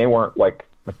 I mean, they weren't like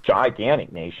a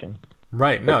gigantic nation.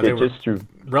 Right. No, they were just through.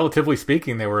 Relatively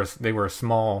speaking, they were a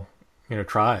small,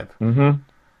 tribe. Mm-hmm.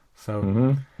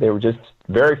 So they were just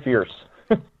very fierce.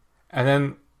 And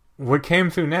then what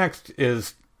came through next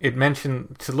is it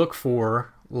mentioned to look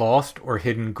for lost or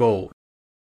hidden gold.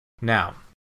 Now,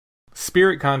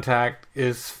 spirit contact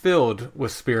is filled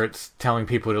with spirits telling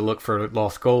people to look for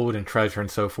lost gold and treasure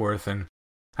and so forth. And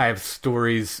I have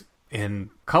stories in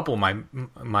a couple of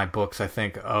my books, I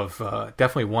think, of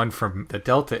definitely one from the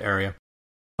Delta area,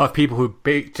 of people who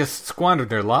just squandered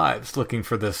their lives looking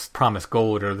for this promised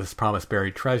gold or this promised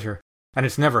buried treasure, and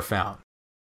it's never found.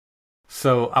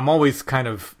 So I'm always kind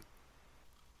of,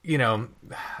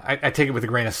 I take it with a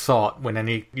grain of salt when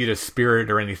any either spirit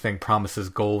or anything promises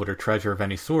gold or treasure of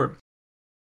any sort.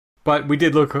 But we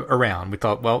did look around. We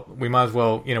thought, well, we might as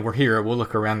well, we're here. We'll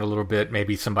look around a little bit.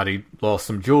 Maybe somebody lost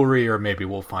some jewelry, or maybe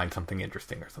we'll find something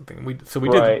interesting or something.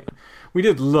 We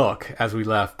did look as we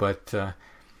left, but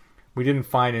we didn't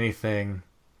find anything.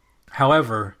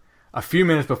 However, a few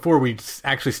minutes before we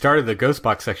actually started the ghost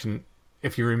box section,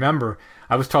 if you remember,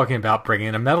 I was talking about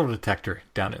bringing a metal detector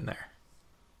down in there.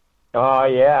 Oh,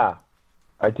 yeah.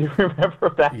 I do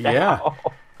remember that now.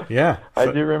 Yeah.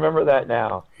 I do remember that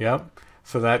now. Yep.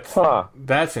 So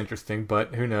that's interesting,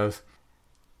 but who knows.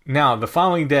 Now, the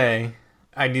following day,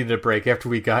 I needed a break after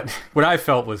we got what I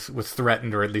felt was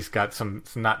threatened, or at least got some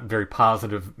not very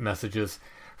positive messages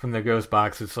from the ghost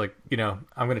box. It's like, I'm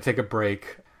going to take a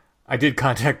break. I did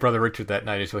contact Brother Richard that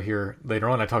night, as you'll hear later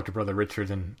on. I talked to Brother Richard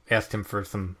and asked him for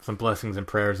some blessings and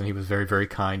prayers, and he was very, very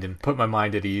kind and put my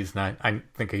mind at ease, and I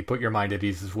think he put your mind at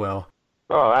ease as well.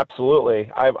 Oh,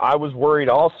 absolutely. I was worried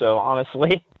also,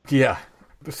 honestly. Yeah.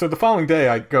 So the following day,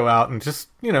 I go out and just,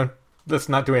 let's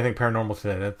not do anything paranormal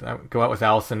today. I go out with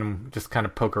Allison and just kind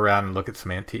of poke around and look at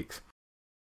some antiques.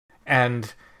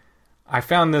 And I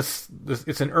found this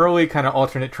it's an early kind of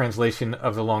alternate translation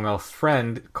of The Long Lost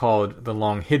Friend called The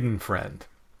Long Hidden Friend.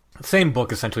 Same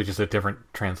book, essentially, just a different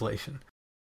translation.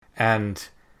 And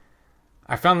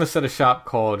I found this at a shop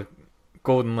called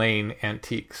Golden Lane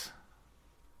Antiques.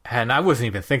 And I wasn't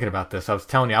even thinking about this. I was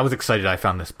telling you, I was excited I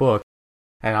found this book.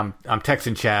 And I'm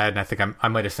texting Chad, and I think I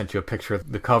might have sent you a picture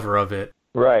of the cover of it.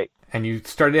 Right. And you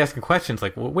started asking questions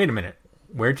like, well, wait a minute,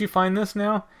 where'd you find this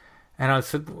now? And I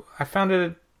said, I found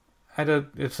it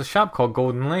it's a shop called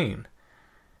Golden Lane.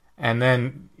 And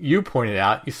then you pointed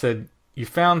out, you said, you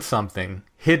found something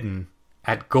hidden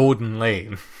at Golden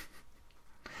Lane.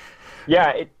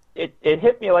 Yeah, it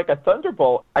hit me like a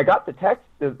thunderbolt. I got the text,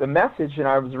 the message, and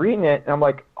I was reading it, and I'm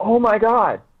like, oh my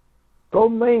God,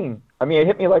 Golden Lane. I mean, it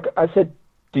hit me like, I said,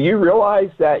 do you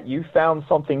realize that you found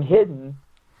something hidden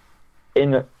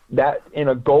in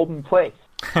a golden place?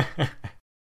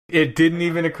 It didn't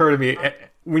even occur to me.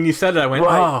 When you said it, I went,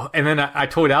 right. Oh, and then I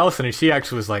told Allison, and she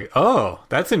actually was like, oh,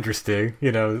 that's interesting,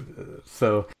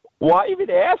 so. Well, I even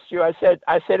asked you, I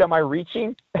said, am I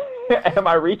reaching? Am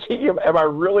I reaching? Am I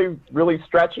really, really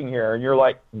stretching here? And you're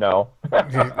like, no.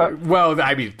 Well,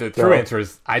 I mean, the true answer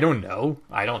is, I don't know.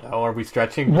 Are we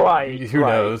stretching? Right. Who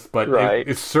knows? But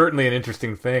it's certainly an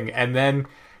interesting thing. And then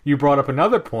you brought up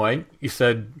another point. You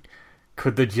said,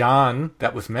 could the John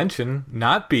that was mentioned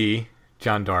not be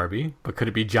John Darby, but could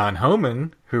it be John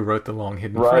Homan, who wrote The Long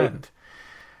Hidden Friend?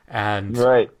 And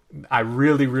I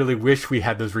really, really wish we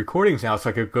had those recordings now so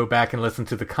I could go back and listen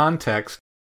to the context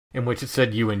in which it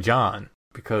said you and John,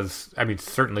 because, I mean,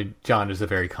 certainly John is a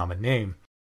very common name,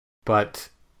 but,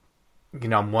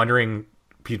 I'm wondering,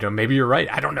 maybe you're right.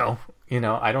 I don't know.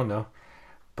 I don't know.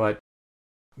 But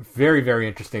very, very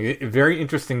interesting. A very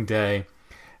interesting day,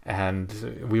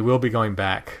 and we will be going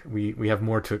back. We have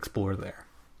more to explore there.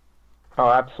 Oh,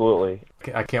 absolutely.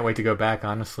 I can't wait to go back,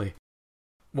 honestly.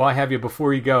 While I have you,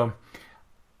 before you go,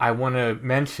 I want to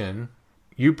mention,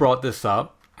 you brought this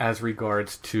up as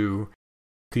regards to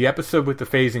the episode with the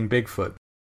phasing Bigfoot.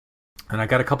 And I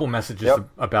got a couple messages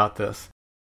about this.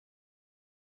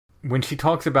 When she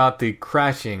talks about the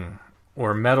crashing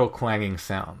or metal clanging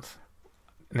sounds.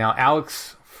 Now,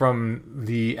 Alex from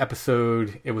the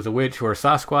episode It Was a Witch or a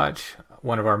Sasquatch,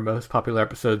 one of our most popular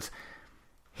episodes.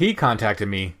 He contacted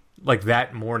me like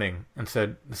that morning and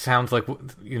said, seems like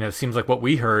what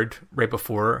we heard right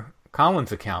before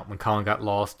Colin's account when Colin got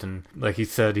lost, and like he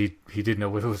said, he didn't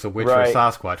know if it was a witch or a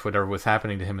Sasquatch, whatever was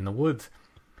happening to him in the woods.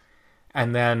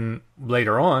 And then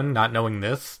later on, not knowing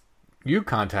this, you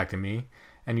contacted me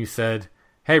and you said,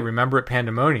 hey, remember at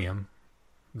Pandemonium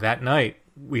that night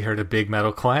we heard a big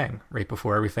metal clang right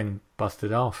before everything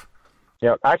busted off.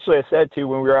 Yeah, actually I said to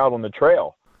when we were out on the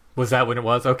trail. Was that when it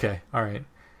was? Okay, all right.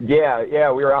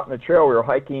 Yeah, we were out on the trail. We were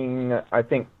hiking, I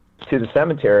think, to the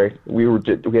cemetery. We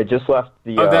had just left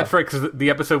the... Oh, that's right, because the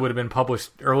episode would have been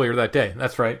published earlier that day.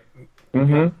 That's right.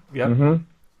 Mm-hmm. Yep. Mm-hmm.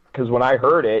 Because when I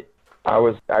heard it, I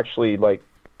was actually,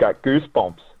 got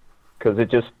goosebumps, because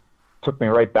it just took me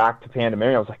right back to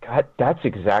Pandemonium. I was like, God, that's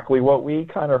exactly what we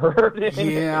kind of heard.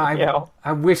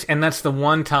 I wish, and that's the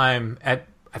one time at,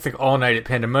 I think, all night at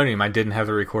Pandemonium, I didn't have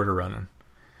the recorder running.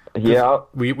 Yeah.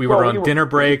 We were on dinner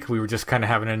break. We were just kind of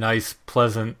having a nice,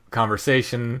 pleasant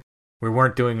conversation. We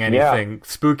weren't doing anything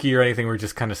spooky or anything. We were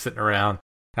just kind of sitting around.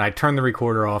 And I turned the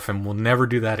recorder off, and we'll never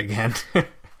do that again.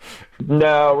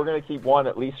 No, we're going to keep one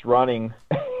at least running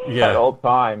at all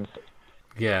times.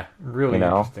 Yeah, really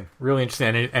interesting. Really interesting.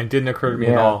 And it didn't occur to me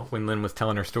at all when Lynn was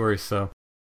telling her story. So,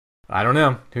 I don't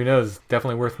know. Who knows?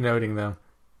 Definitely worth noting, though.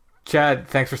 Chad,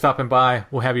 thanks for stopping by.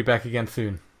 We'll have you back again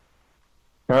soon.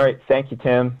 All right. Thank you,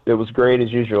 Tim. It was great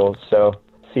as usual. So,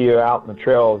 see you out on the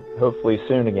trail hopefully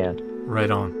soon again.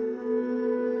 Right on.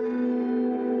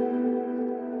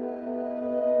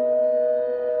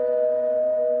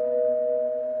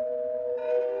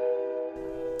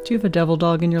 Do you have a devil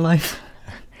dog in your life?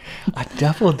 A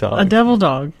devil dog? A devil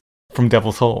dog. From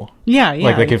Devil's Hole? Yeah.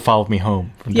 Like they could follow me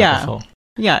home from Devil's Hole?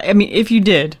 Yeah, I mean, if you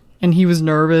did, and he was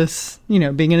nervous,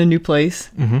 being in a new place,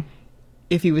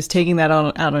 if he was taking that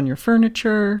out on your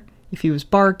furniture, if he was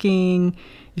barking,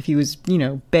 if he was,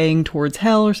 baying towards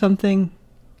hell or something,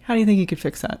 how do you think you could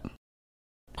fix that?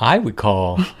 I would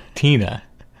call Tina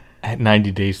at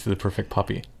 90 Days to the Perfect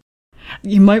Puppy.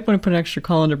 You might want to put an extra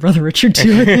call into Brother Richard,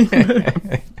 too, I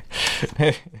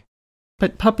think.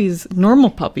 But puppies,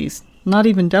 normal puppies, not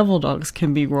even devil dogs,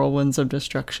 can be whirlwinds of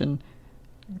destruction.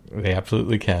 They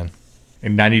absolutely can.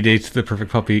 And 90 Days to the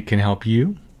Perfect Puppy can help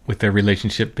you with their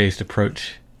relationship-based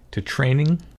approach to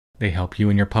training. They help you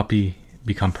and your puppy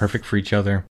become perfect for each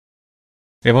other.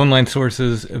 They have online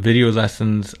sources, video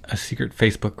lessons, a secret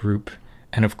Facebook group,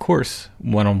 and of course,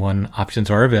 one-on-one options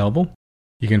are available.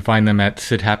 You can find them at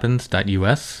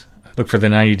sithappens.us. Look for the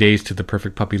 90 Days to the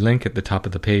Perfect Puppy link at the top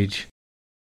of the page.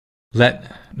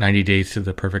 Let 90 Days to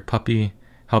the Perfect Puppy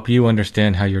help you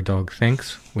understand how your dog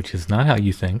thinks, which is not how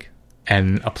you think,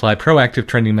 and apply proactive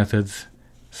training methods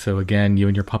so, again, you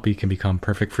and your puppy can become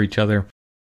perfect for each other.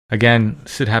 Again,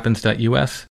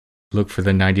 sithappens.us. Look for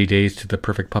the 90 Days to the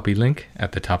Perfect Puppy link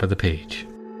at the top of the page.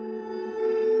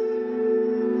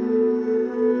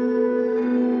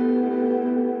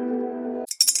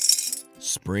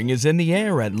 Spring is in the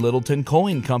air at Littleton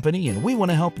Coin Company, and we want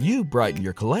to help you brighten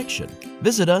your collection.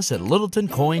 Visit us at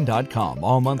littletoncoin.com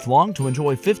all month long to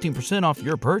enjoy 15% off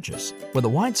your purchase. With a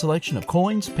wide selection of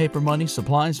coins, paper money,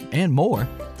 supplies, and more,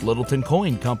 Littleton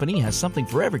Coin Company has something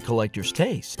for every collector's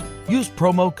taste. Use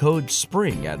promo code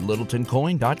SPRING at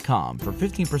littletoncoin.com for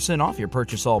 15% off your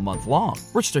purchase all month long.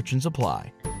 Restrictions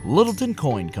apply. Littleton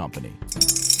Coin Company.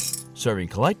 Serving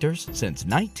collectors since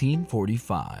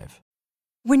 1945.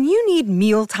 When you need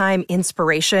mealtime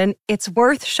inspiration, it's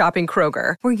worth shopping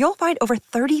Kroger, where you'll find over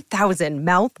 30,000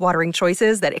 mouth-watering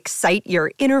choices that excite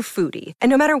your inner foodie. And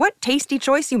no matter what tasty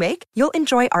choice you make, you'll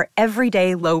enjoy our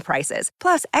everyday low prices,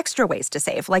 plus extra ways to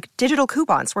save, like digital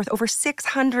coupons worth over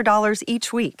 $600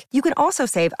 each week. You can also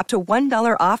save up to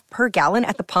 $1 off per gallon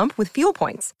at the pump with fuel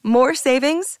points. More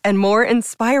savings and more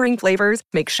inspiring flavors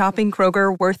make shopping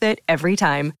Kroger worth it every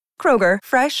time. Kroger,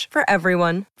 fresh for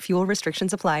everyone. Fuel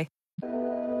restrictions apply.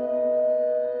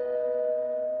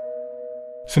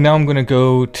 So now I'm going to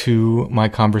go to my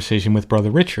conversation with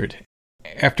Brother Richard.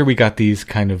 After we got these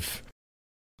kind of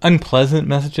unpleasant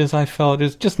messages, I felt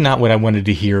is just not what I wanted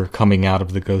to hear coming out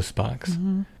of the ghost box.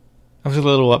 Mm-hmm. I was a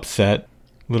little upset,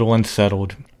 a little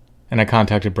unsettled, and I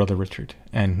contacted Brother Richard.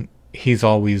 And he's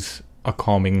always a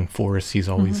calming force. He's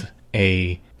always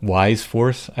a wise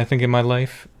force, I think, in my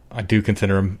life. I do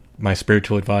consider him my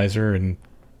spiritual advisor and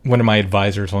one of my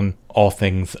advisors on all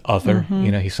things other.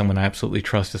 He's someone I absolutely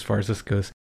trust as far as this goes.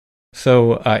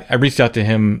 So I reached out to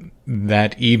him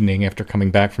that evening after coming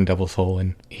back from Devil's Hole,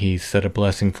 and he said a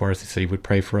blessing for us. He said he would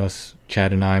pray for us,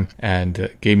 Chad and I,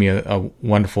 and gave me a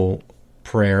wonderful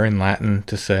prayer in Latin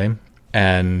to say.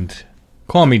 And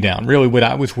calm me down. Really, what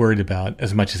I was worried about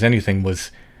as much as anything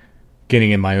was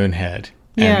getting in my own head.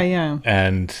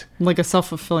 And like a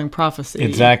self-fulfilling prophecy.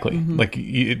 Exactly. Like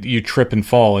you trip and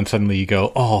fall, and suddenly you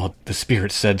go, oh, the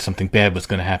spirit said something bad was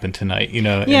going to happen tonight, you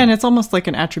know? Yeah, and it's almost like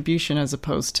an attribution as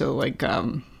opposed to like,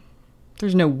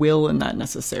 there's no will in that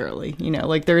necessarily. You know,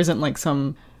 like there isn't like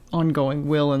some ongoing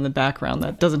will in the background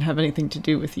that doesn't have anything to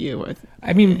do with you.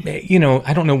 I mean, you know,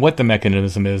 I don't know what the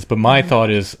mechanism is, but my thought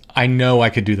is, I know I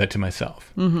could do that to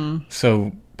myself.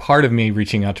 So part of me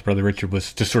reaching out to Brother Richard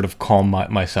was to sort of calm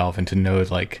myself and to know,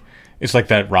 like, it's like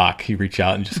that rock you reach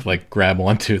out and just like grab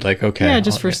onto, like, okay. Yeah,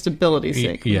 just for stability's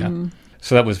sake. Yeah.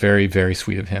 So that was very, very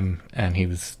sweet of him. And he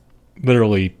was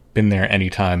literally been there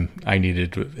anytime I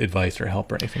needed advice or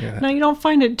help or anything like that. Now, you don't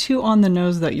find it too on the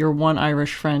nose that your one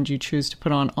Irish friend you choose to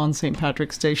put on St.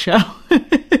 Patrick's Day show?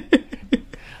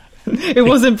 It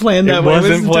wasn't planned that way.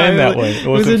 It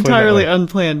was entirely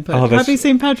unplanned. But happy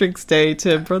St. Patrick's Day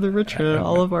to Brother Richard and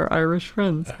all of our Irish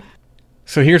friends.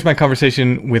 So here's my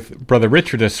conversation with Brother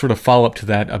Richard, a sort of follow-up to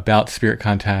that about spirit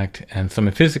contact and some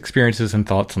of his experiences and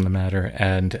thoughts on the matter.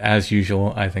 And as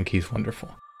usual, I think he's wonderful.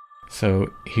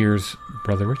 So here's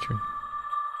Brother Richard.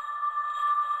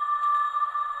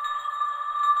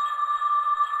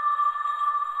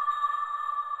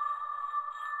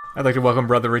 I'd like to welcome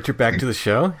Brother Richard back to the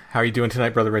show. How are you doing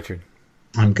tonight, Brother Richard?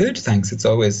 I'm good, thanks. It's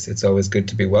always good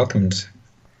to be welcomed.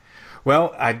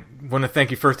 Well, I want to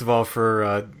thank you, first of all,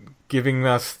 for giving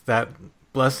us that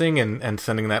blessing and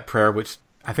sending that prayer, which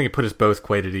I think it put us both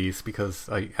quite at ease, because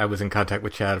I was in contact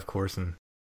with Chad, of course, and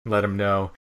let him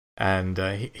know. And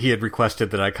he had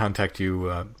requested that I contact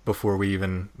you before we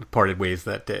even parted ways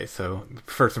that day. So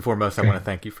first and foremost, I want to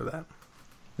thank you for that.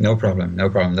 No problem.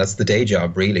 That's the day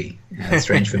job, really.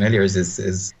 Strange Familiars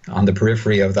is on the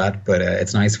periphery of that, but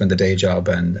it's nice when the day job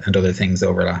and other things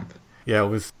overlap. Yeah, it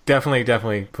was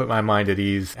definitely put my mind at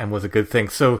ease and was a good thing.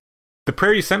 So the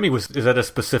prayer you sent me, is that a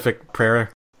specific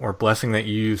prayer or blessing that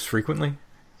you use frequently?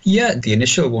 Yeah, the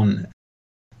initial one,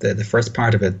 the first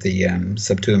part of it, the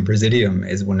Sub Tuum Presidium,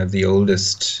 is one of the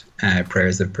oldest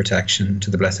prayers of protection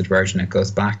to the Blessed Virgin. It goes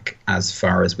back, as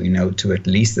far as we know, to at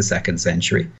least the 2nd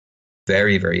century.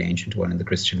 Very, very ancient one in the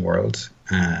Christian world,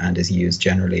 and is used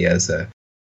generally as a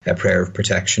prayer of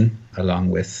protection,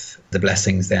 along with the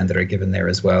blessings then that are given there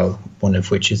as well, one of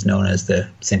which is known as the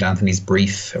St. Anthony's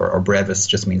Brief, or brevis,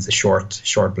 just means the short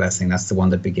blessing. That's the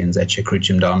one that begins Ecce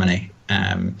Crucem Domini,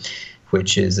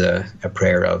 which is a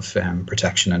prayer of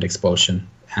protection and expulsion.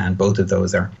 And both of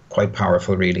those are quite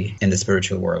powerful, really, in the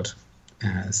spiritual world.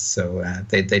 So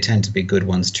they tend to be good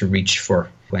ones to reach for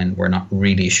when we're not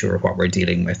really sure what we're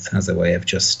dealing with, as a way of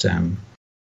just I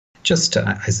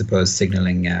suppose,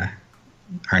 signaling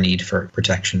our need for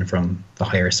protection from the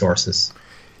higher sources.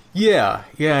 Yeah,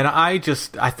 and I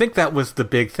think that was the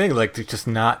big thing, like just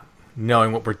not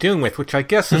knowing what we're dealing with, which I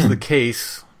guess is the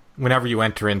case whenever you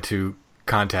enter into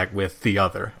contact with the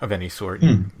other of any sort.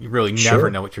 You really never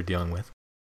know what you're dealing with.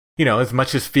 You know, as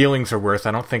much as feelings are worth,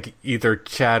 I don't think either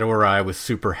Chad or I was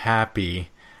super happy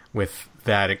with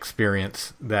that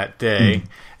experience that day.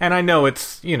 And I know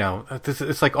it's, you know,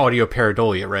 it's like audio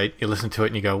pareidolia, right? You listen to it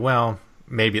and you go, well,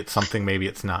 maybe it's something, maybe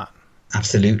it's not.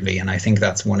 Absolutely. And I think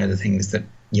that's one of the things that,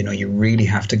 you know, you really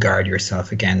have to guard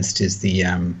yourself against, is the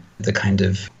kind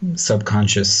of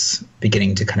subconscious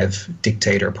beginning to kind of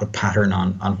dictate or put pattern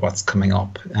on what's coming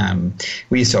up.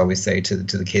 We used to always say to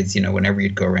the kids, you know, whenever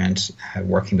you'd go around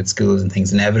working with schools and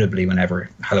things, inevitably whenever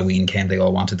Halloween came, they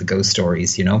all wanted the ghost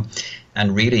stories, you know.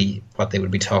 And really what they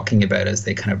would be talking about as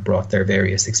they kind of brought their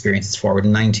various experiences forward,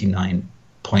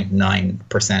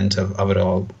 99.9% of it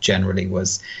all generally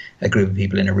was a group of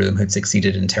people in a room who'd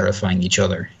succeeded in terrifying each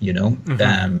other, you know.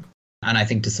 And I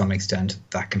think to some extent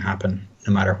that can happen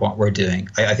no matter what we're doing.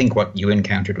 I think what you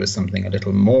encountered was something a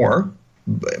little more.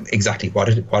 Exactly what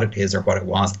it is or what it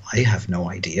was, I have no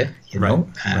idea, you know.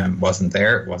 Wasn't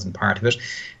there, it wasn't part of it.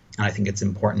 And I think it's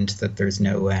important that there's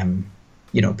no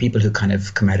you know, people who kind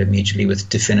of come out immediately with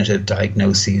definitive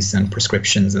diagnoses and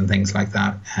prescriptions and things like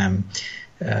that,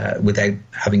 without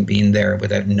having been there,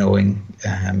 without knowing,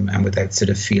 and without sort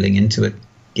of feeling into it.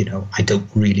 You know, I don't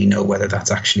really know whether that's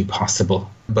actually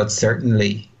possible. But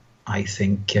certainly, I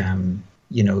think,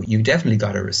 you know, you definitely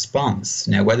got a response.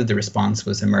 Now, whether the response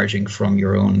was emerging from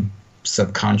your own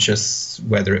subconscious,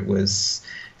 whether it was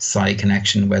psi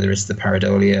connection, whether it's the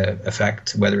pareidolia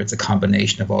effect, whether it's a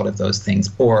combination of all of those things,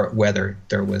 or whether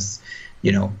there was,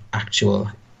 you know, actual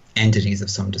entities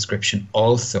of some description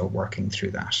also working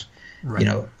through that. You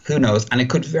know, who knows? And it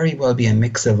could very well be a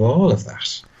mix of all of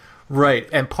that. Right.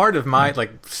 And part of my,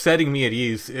 like, setting me at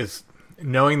ease is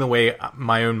knowing the way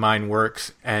my own mind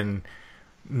works and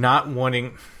not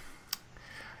wanting...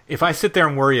 if I sit there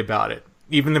and worry about it,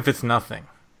 even if it's nothing,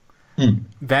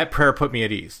 that prayer put me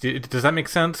at ease. Does that make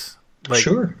sense?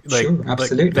 Sure,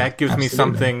 absolutely. Like that gives me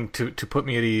something to put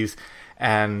me at ease.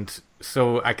 And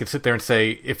so I could sit there and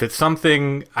say, if it's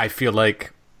something, I feel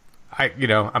like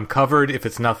I'm covered. If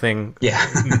it's nothing,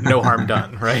 no harm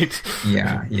done, right?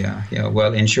 Yeah.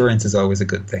 Well, insurance is always a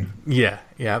good thing. Yeah,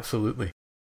 absolutely.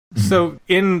 Mm-hmm. So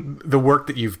in the work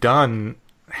that you've done,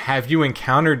 have you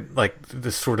encountered like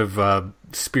this sort of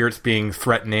spirits being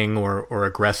threatening or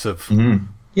aggressive? Mm-hmm.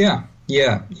 Yeah,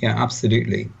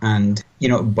 absolutely. And,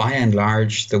 by and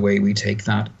large, the way we take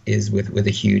that is with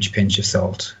a huge pinch of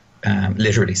salt,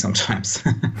 literally sometimes.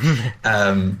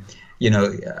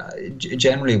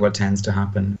 Generally what tends to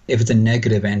happen, if it's a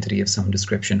negative entity of some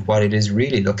description, what it is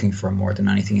really looking for more than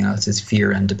anything else is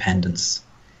fear and dependence.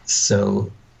 So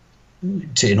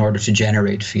in order to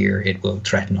generate fear, it will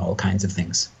threaten all kinds of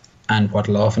things. And what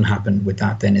will often happen with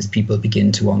that then is people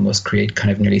begin to almost create kind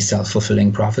of nearly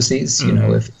self-fulfilling prophecies.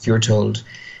 Mm-hmm. If you're told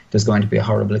there's going to be a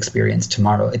horrible experience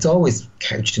tomorrow, it's always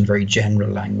couched in very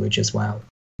general language as well.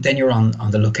 Then you're on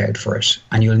the lookout for it,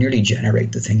 and you'll nearly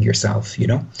generate the thing yourself,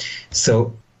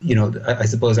 So, I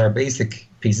suppose our basic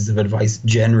pieces of advice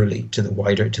generally to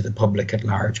the public at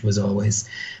large was always,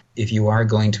 if you are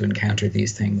going to encounter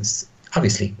these things,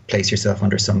 obviously place yourself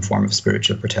under some form of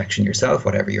spiritual protection yourself,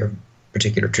 whatever your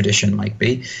particular tradition might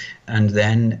be. And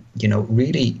then,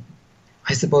 really,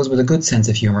 I suppose with a good sense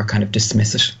of humor, kind of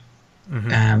dismiss it.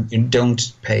 Mm-hmm. You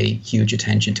don't pay huge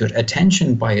attention to it.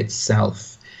 Attention by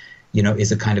itself,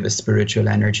 is a kind of a spiritual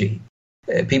energy.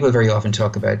 People very often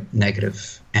talk about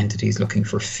negative entities looking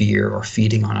for fear or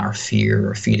feeding on our fear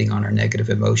or feeding on our negative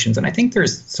emotions. And I think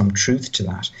there's some truth to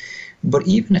that. But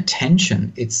even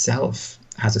attention itself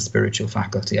has a spiritual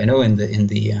faculty. I know in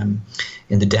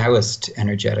the Taoist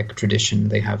energetic tradition,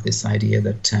 they have this idea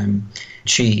that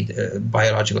qi,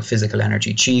 biological physical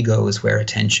energy, qi goes where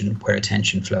attention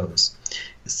flows.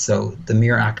 So the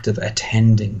mere act of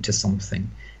attending to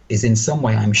something is in some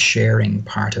way I'm sharing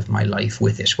part of my life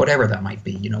with it, whatever that might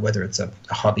be, whether it's a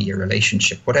hobby, a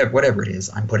relationship, whatever it is,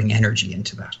 I'm putting energy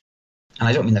into that. And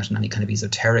I don't mean that in any kind of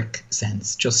esoteric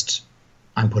sense, just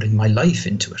I'm putting my life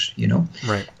into it,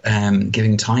 Right.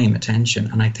 Giving time,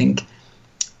 attention. And I think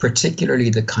particularly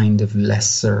the kind of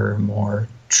lesser, more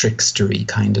trickstery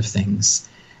kind of things,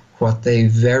 what they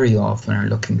very often are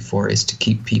looking for is to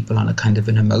keep people on a kind of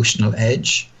an emotional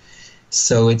edge.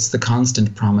 So it's the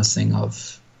constant promising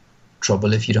of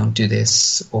trouble if you don't do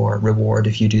this, or reward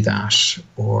if you do that,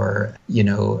 or,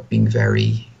 being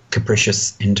very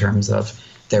capricious in terms of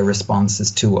their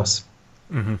responses to us.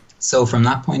 Mm-hmm. So from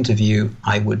that point of view,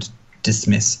 I would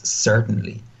dismiss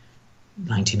certainly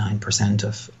 99%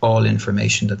 of all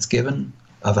information that's given,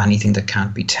 of anything that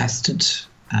can't be tested.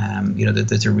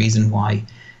 There's a reason why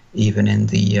even in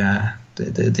the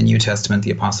New Testament,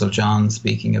 the Apostle John,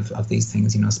 speaking of these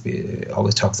things,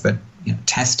 always talks about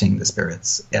testing the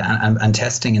spirits, and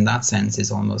testing in that sense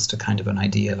is almost a kind of an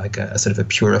idea like a sort of a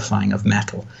purifying of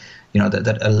metal.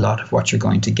 That a lot of what you're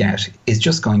going to get is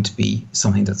just going to be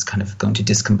something that's kind of going to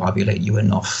discombobulate you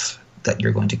enough that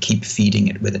you're going to keep feeding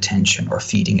it with attention or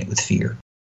feeding it with fear.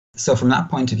 So from that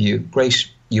point of view, great,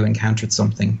 you encountered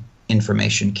something,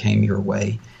 information came your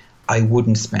way. I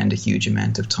wouldn't spend a huge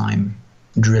amount of time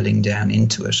drilling down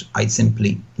into it. I'd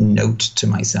simply note to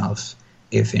myself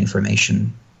if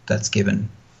information that's given,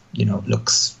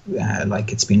 looks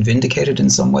like it's been vindicated in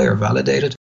some way or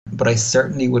validated. But I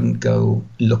certainly wouldn't go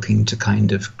looking to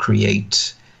kind of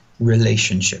create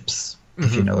relationships,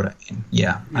 if you know what I mean.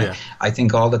 Yeah. I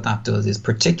think all that does is,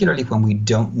 particularly when we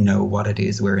don't know what it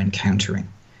is we're encountering,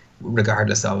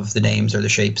 regardless of the names or the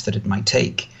shapes that it might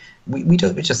take, we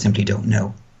just simply don't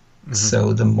know. Mm-hmm.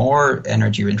 So the more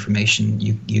energy or information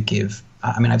you give,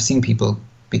 I've seen people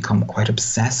become quite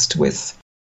obsessed with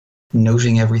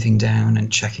noting everything down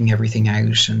and checking everything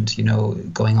out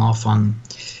and, going off on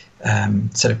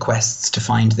set of quests to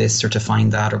find this or to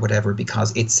find that or whatever,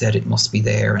 because it said it must be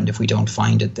there, and if we don't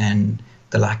find it, then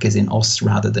the lack is in us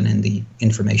rather than in the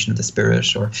information of the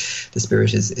spirit, or the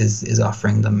spirit is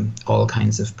offering them all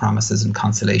kinds of promises and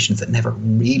consolations that never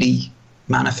really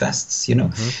manifests,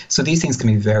 Mm-hmm. So these things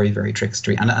can be very, very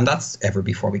trickstery, and that's ever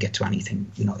before we get to anything,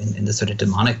 in the sort of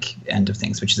demonic end of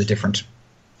things, which is a different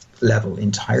level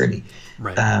entirely.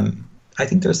 Right. I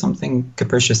think there's something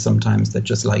capricious sometimes that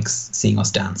just likes seeing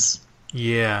us dance.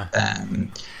 Yeah.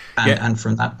 And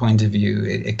from that point of view,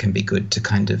 it can be good to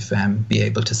kind of be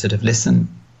able to sort of listen,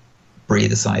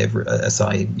 breathe a sigh, breathe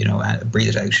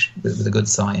it out with a good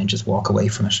sigh, and just walk away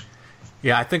from it.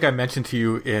 Yeah, I think I mentioned to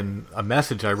you in a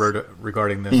message I wrote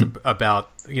regarding this about,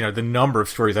 the number of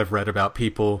stories I've read about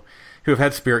people who have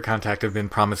had spirit contact have been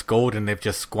promised gold, and they've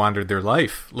just squandered their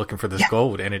life looking for this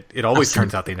gold, and it always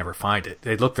turns out they never find it.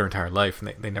 They look their entire life,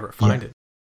 and they never find it.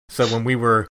 So when we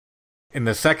were in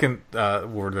the second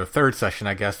or the third session,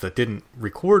 I guess, that didn't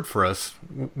record for us,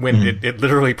 when it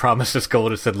literally promised us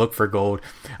gold, it said look for gold,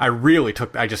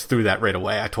 I just threw that right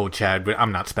away. I told Chad, but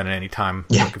I'm not spending any time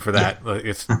looking for that.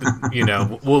 It's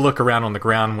we'll look around on the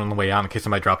ground on the way out in case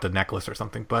somebody dropped a necklace or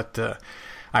something, but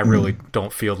I really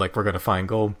don't feel like we're going to find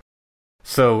gold.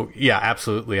 So yeah,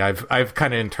 absolutely, I've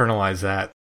kind of internalized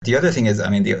that. The other thing is, I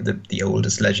mean, the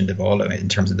oldest legend of all in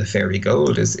terms of the fairy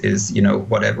gold is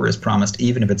whatever is promised,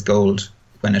 even if it's gold,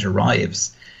 when it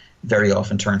arrives, very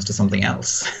often turns to something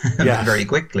else very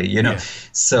quickly.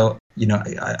 So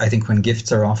I think when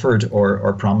gifts are offered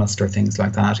or promised or things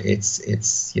like that,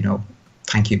 it's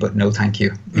thank you but no thank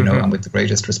you, and with the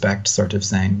greatest respect, sort of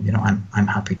saying, I'm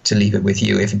happy to leave it with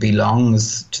you. If it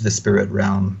belongs to the spirit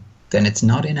realm, then it's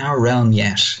not in our realm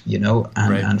yet,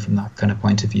 and from that kind of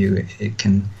point of view, it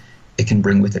can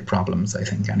bring with it problems. I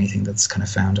think anything that's kind of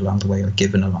found along the way or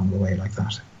given along the way like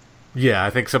that. Yeah, I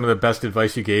think some of the best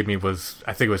advice you gave me was,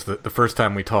 I think it was the first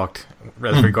time we talked,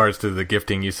 as regards to the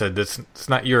gifting, you said, it's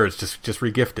not yours, just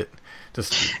re-gift it.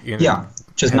 Just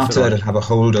not to let it have a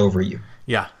hold over you.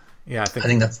 Yeah, I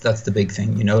think that's the big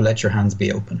thing, let your hands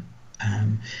be open.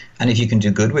 And if you can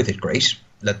do good with it, great.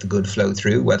 Let the good flow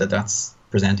through, whether that's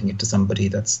presenting it to somebody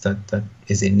that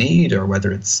is in need, or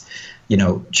whether it's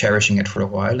cherishing it for a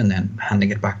while and then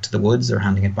handing it back to the woods, or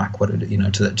handing it back to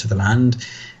the land,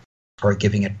 or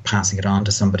passing it on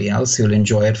to somebody else who'll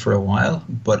enjoy it for a while.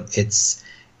 But it's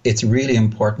really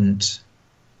important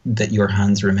that your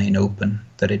hands remain open,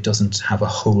 that it doesn't have a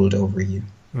hold over you.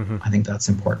 I think that's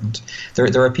important.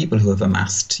 There are people who have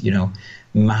amassed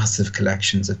massive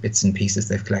collections of bits and pieces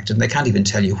they've collected, and they can't even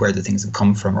tell you where the things have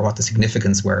come from or what the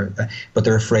significance were, but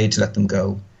they're afraid to let them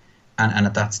go. And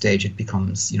at that stage, it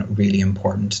becomes really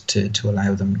important to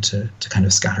allow them to kind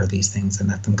of scatter these things and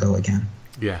let them go again.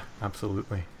 Yeah,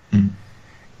 absolutely.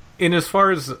 And as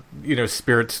far as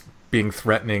spirits being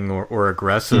threatening or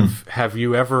aggressive, have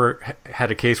you ever had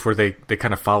a case where they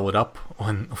kind of followed up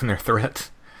on their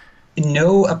threats?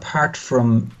 No, apart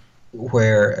from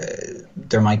where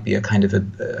there might be a kind of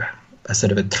a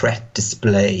sort of a threat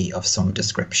display of some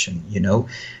description,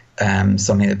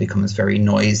 something that becomes very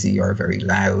noisy or very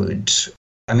loud.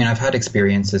 I mean, I've had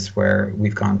experiences where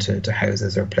we've gone to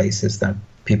houses or places that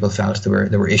people felt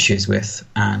there were issues with,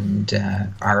 and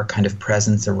our kind of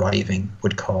presence arriving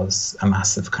would cause a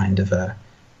massive kind of a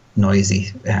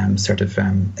noisy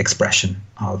expression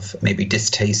of maybe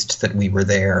distaste that we were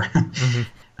there.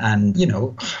 And,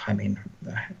 I mean,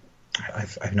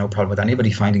 I've no problem with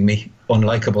anybody finding me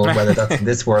unlikable, whether that's in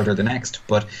this world or the next.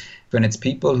 But when it's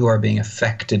people who are being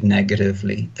affected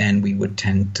negatively, then we would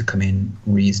tend to come in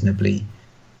reasonably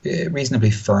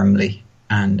firmly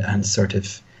and sort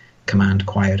of command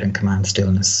quiet and command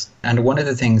stillness. And one of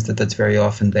the things that's very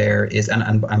often there is,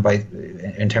 and by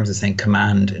in terms of saying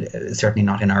command, certainly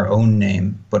not in our own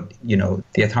name, but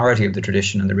the authority of the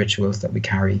tradition and the rituals that we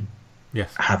carry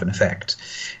have an effect.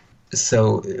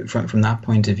 So from that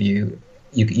point of view,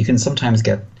 you can sometimes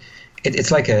get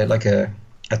it's like a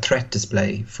threat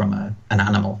display from an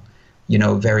animal.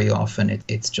 Very often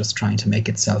it's just trying to make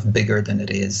itself bigger than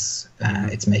it is.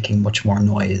 It's making much more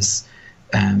noise.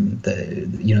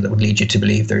 That would lead you to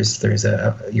believe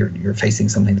you're facing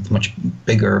something that's much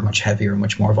bigger, much heavier,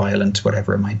 much more violent,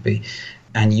 whatever it might be.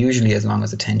 And usually, as long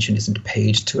as attention isn't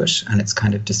paid to it and it's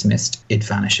kind of dismissed, it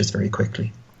vanishes very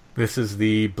quickly. This is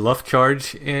the bluff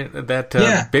charge that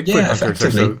Bigfoot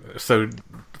hunters are so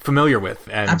familiar with.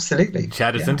 And absolutely.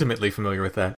 Chad is intimately familiar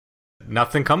with that.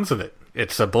 Nothing comes of it.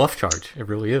 It's a bluff charge. It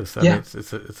really is. I mean,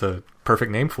 it's a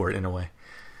perfect name for it in a way.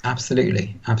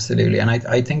 Absolutely. And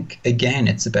I think, again,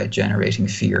 it's about generating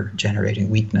fear, generating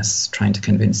weakness, trying to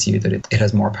convince you that it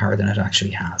has more power than it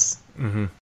actually has. Mm-hmm.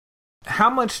 How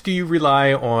much do you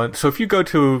rely on... So if you go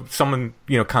to someone,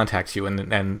 contacts you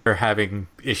and they're having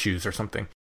issues or something,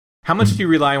 how much do you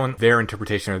rely on their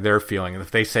interpretation or their feeling? If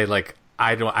they say, like,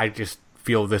 I just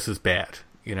feel this is bad,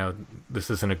 this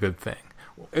isn't a good thing.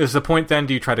 Is the point then,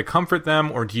 do you try to comfort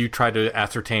them, or do you try to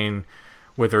ascertain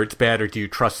whether it's bad, or do you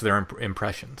trust their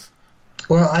impressions?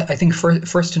 Well, I think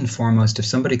first and foremost, if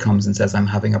somebody comes and says, I'm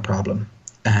having a problem,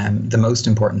 the most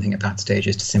important thing at that stage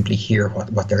is to simply hear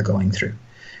what they're going through.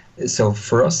 So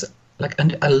for us,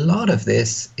 and a lot of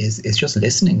this is just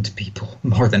listening to people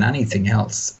more than anything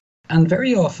else. And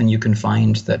very often you can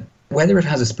find that whether it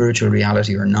has a spiritual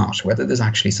reality or not, whether there's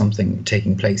actually something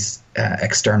taking place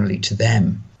externally to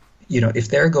them, if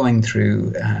they're going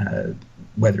through,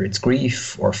 whether it's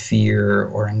grief or fear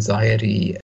or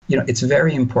anxiety, it's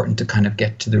very important to kind of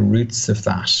get to the roots of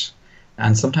that.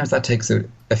 And sometimes that takes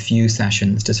a few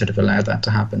sessions to sort of allow that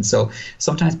to happen. So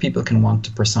sometimes people can want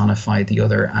to personify the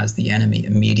other as the enemy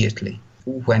immediately,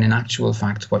 when in actual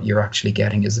fact what you're actually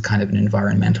getting is a kind of an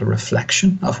environmental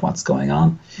reflection of what's going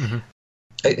on. Mm-hmm.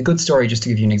 A good story, just to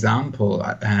give you an example,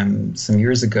 some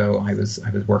years ago I was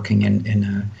working in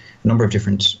a number of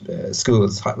different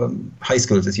schools, high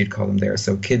schools as you'd call them there,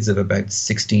 so kids of about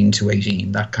 16 to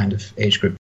 18, that kind of age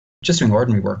group, just doing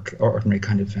ordinary work, ordinary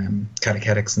kind of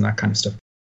catechetics and that kind of stuff.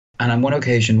 And on one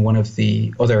occasion, one of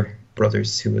the other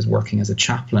brothers who was working as a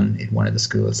chaplain in one of the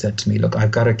schools said to me, look,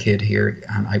 I've got a kid here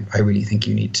and I really think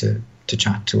you need to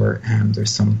chat to her.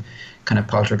 There's some kind of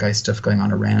poltergeist stuff going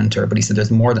on around her. But he said,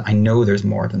 I know there's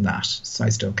more than that. So I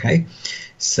said, okay.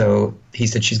 So he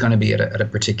said, she's going to be at a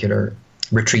particular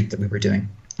retreat that we were doing.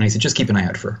 And he said, just keep an eye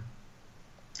out for her.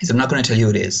 He said, I'm not going to tell you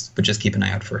who it is, but just keep an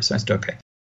eye out for her. So I said, okay.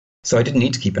 So I didn't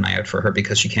need to keep an eye out for her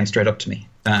because she came straight up to me,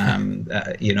 and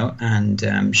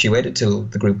she waited till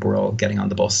the group were all getting on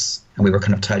the bus and we were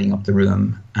kind of tidying up the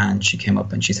room, and she came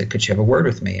up and she said, could she have a word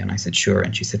with me? And I said, sure.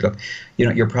 And she said, look,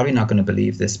 you're probably not going to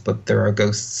believe this, but there are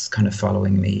ghosts kind of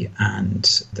following me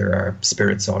and there are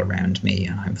spirits all around me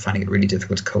and I'm finding it really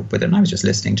difficult to cope with it. And I was just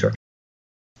listening to her.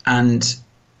 And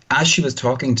as she was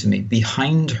talking to me,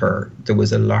 behind her, there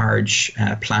was a large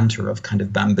planter of kind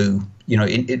of bamboo,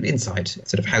 inside,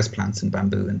 sort of house plants and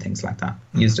bamboo and things like that,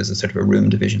 used as a sort of a room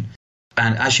division.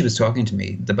 And as she was talking to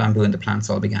me, the bamboo and the plants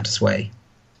all began to sway.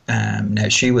 Now,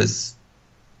 she was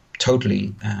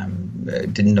totally,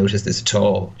 didn't notice this at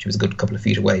all. She was a good couple of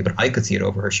feet away, but I could see it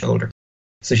over her shoulder.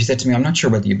 So she said to me, I'm not sure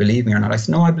whether you believe me or not. I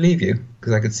said, no, I believe you,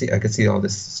 because I could see all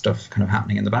this stuff kind of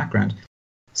happening in the background.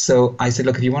 So I said,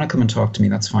 look, if you want to come and talk to me,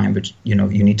 that's fine, but, you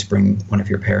need to bring one of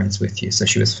your parents with you. So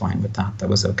she was fine with that. That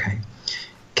was okay.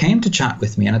 Came to chat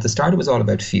with me, and at the start it was all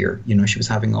about fear. She was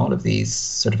having all of these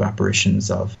sort of apparitions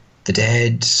of the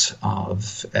dead,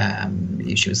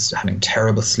 she was having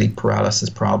terrible sleep paralysis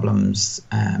problems.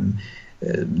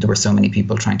 There were so many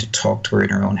people trying to talk to her in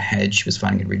her own head. She was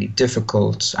finding it really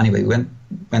difficult. Anyway, we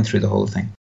went through the whole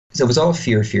thing. So it was all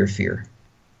fear, fear, fear.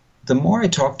 The more I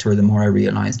talked to her, the more I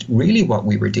realized really what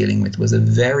we were dealing with was a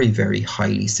very, very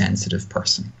highly sensitive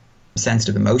person.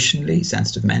 Sensitive emotionally,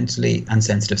 sensitive mentally, and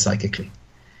sensitive psychically.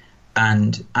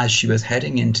 And as she was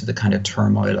heading into the kind of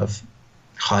turmoil of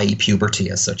high puberty,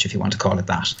 as such, if you want to call it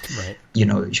that, right.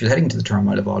 She was heading into the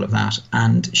turmoil of all of that,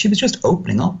 and she was just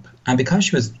opening up. And because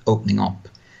she was opening up,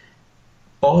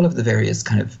 all of the various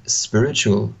kind of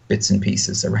spiritual bits and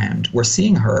pieces around were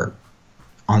seeing her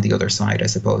on the other side, I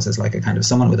suppose, as like a kind of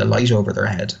someone with a light over their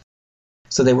head.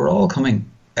 So they were all coming.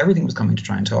 Everything was coming to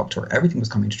try and talk to her. Everything was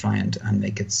coming to try and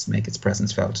make its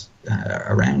presence felt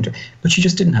around her. But she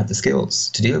just didn't have the skills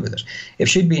to deal with it. If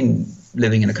she'd been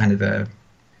living in a kind of a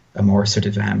more sort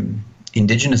of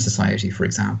indigenous society, for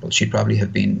example, she'd probably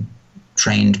have been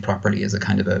trained properly as a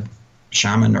kind of a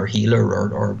shaman or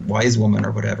healer or wise woman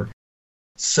or whatever.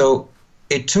 So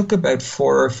it took about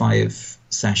 4 or 5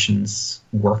 sessions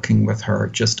working with her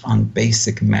just on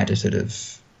basic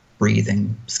meditative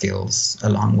breathing skills,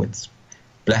 along with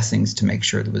blessings to make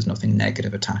sure there was nothing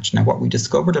negative attached. Now, what we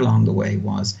discovered along the way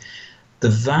was the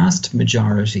vast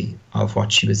majority of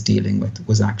what she was dealing with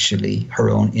was actually her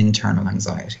own internal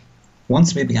anxiety.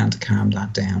 Once we began to calm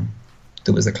that down,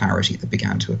 there was a clarity that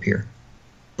began to appear.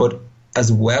 But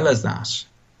as well as that,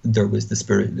 there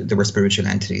were spiritual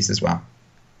entities as well.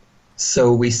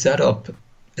 So we set up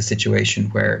a situation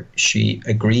where she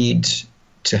agreed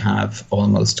to have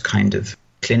almost kind of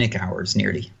clinic hours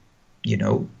nearly,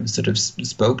 sort of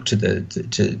spoke to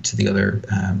the other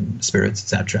spirits,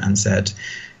 etc., and said,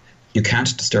 you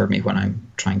can't disturb me when I'm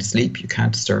trying to sleep, you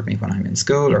can't disturb me when I'm in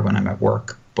school or when I'm at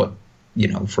work, but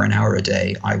for an hour a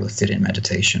day I will sit in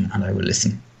meditation and I will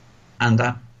listen. And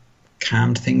that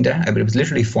calmed thing down. It was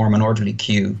literally form an orderly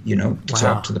queue, to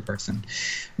talk to the person.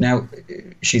 Now,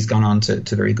 she's gone on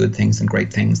to very good things and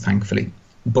great things, thankfully.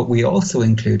 But we also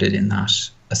included in that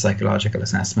a psychological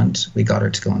assessment. We got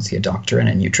her to go and see a doctor and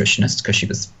a nutritionist because she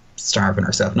was starving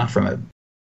herself, not from a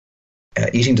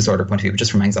eating disorder point of view, but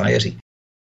just from anxiety.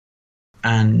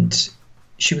 And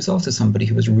she was also somebody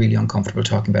who was really uncomfortable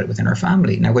talking about it within her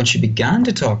family. Now, when she began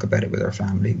to talk about it with her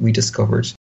family, we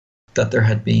discovered that there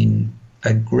had been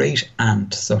a great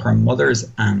aunt, so her mother's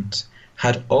aunt,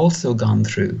 had also gone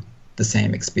through the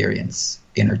same experience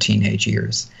in her teenage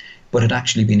years, but had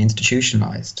actually been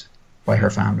institutionalized by her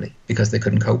family because they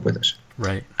couldn't cope with it.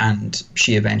 Right. And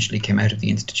she eventually came out of the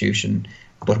institution,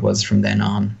 but was from then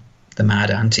on the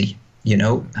mad auntie,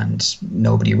 and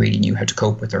nobody really knew how to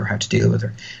cope with her, how to deal with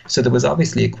her. So there was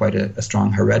obviously quite a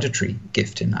strong hereditary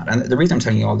gift in that. And the reason I'm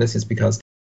telling you all this is because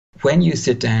when you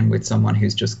sit down with someone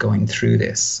who's just going through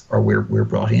this, or we're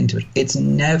brought into it, it's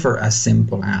never as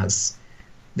simple as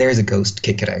there's a ghost,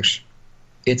 kick it out.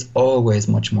 It's always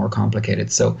much more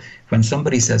complicated. So when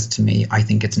somebody says to me, I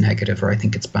think it's negative or I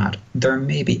think it's bad, there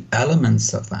may be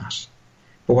elements of that.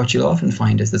 But what you'll often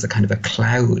find is there's a kind of a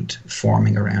cloud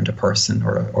forming around a person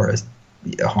or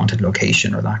a haunted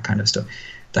location or that kind of stuff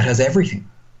that has everything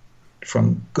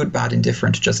from good, bad,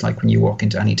 indifferent. Just like when you walk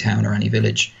into any town or any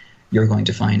village, you're going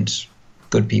to find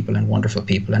good people and wonderful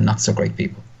people and not so great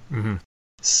people. Mm-hmm.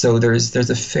 So there's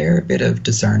a fair bit of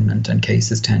discernment, and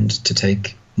cases tend to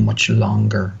take much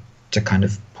longer to kind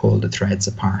of pull the threads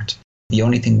apart. The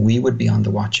only thing we would be on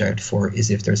the watch out for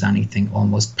is if there's anything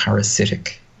almost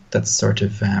parasitic that's sort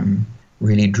of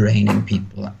really draining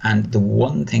people. And the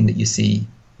one thing that you see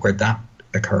where that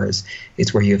occurs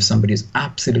is where you have somebody who's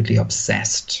absolutely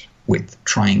obsessed with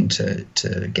trying to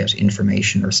get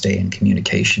information or stay in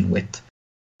communication with,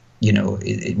 you know,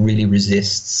 it really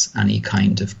resists any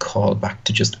kind of call back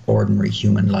to just ordinary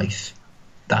human life.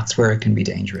 That's where it can be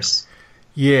dangerous.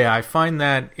 Yeah, I find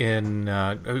that in,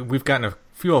 we've gotten a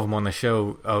few of them on the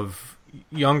show, of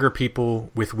younger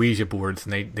people with Ouija boards,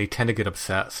 and they tend to get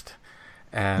obsessed.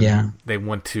 And they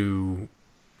want to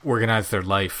organize their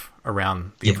life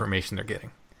around the information they're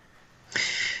getting.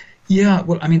 Yeah,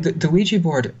 well, I mean, the Ouija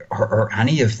board or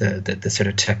any of the sort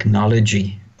of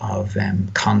technology of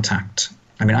contact,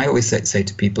 I mean, I always say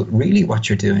to people, really what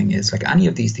you're doing is, like, any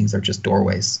of these things are just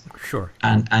doorways. Sure.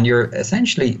 And you're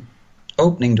essentially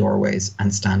opening doorways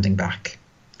and standing back.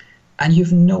 And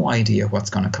you've no idea what's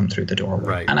going to come through the doorway.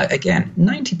 Right. And again,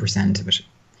 90% of it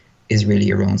is really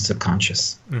your own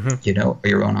subconscious, you know, or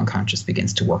your own unconscious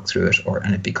begins to work through it,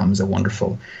 and it becomes a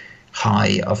wonderful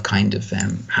high of kind of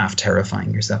half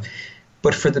terrifying yourself.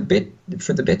 But for the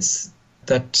bits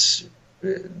that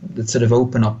sort of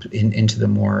open up into the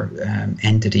more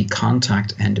entity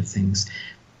contact end of things,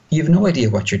 you have no idea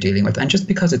what you're dealing with. And just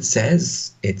because it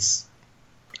says it's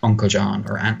Uncle John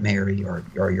or Aunt Mary or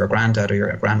your granddad or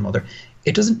your grandmother,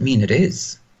 it doesn't mean it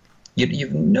is.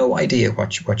 You've no idea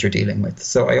what you're dealing with.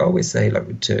 So I always say,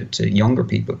 like, to younger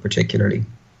people particularly,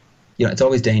 you know, it's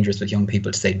always dangerous with young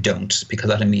people to say don't, because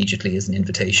that immediately is an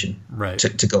invitation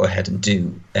to go ahead and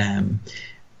do.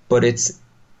 But it's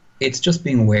just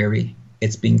being wary,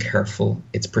 it's being careful,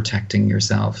 it's protecting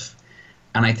yourself.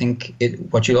 And I think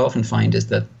what you'll often find is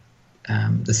that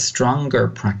the stronger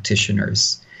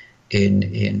practitioners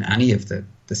in any of the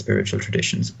spiritual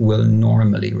traditions will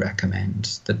normally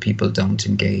recommend that people don't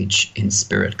engage in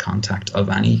spirit contact of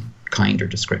any kind or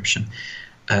description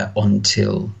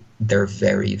until they're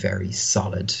very, very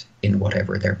solid in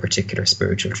whatever their particular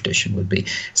spiritual tradition would be.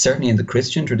 Certainly in the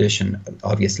Christian tradition,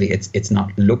 obviously it's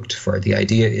not looked for. The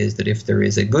idea is that if there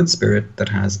is a good spirit that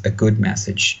has a good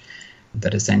message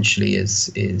that essentially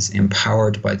is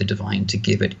empowered by the divine to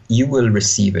give it, you will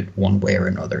receive it one way or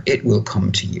another. It will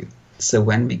come to you. So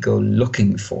when we go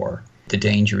looking for, the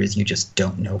danger is you just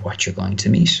don't know what you're going to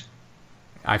meet.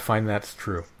 I find that's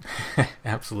true.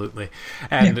 Absolutely.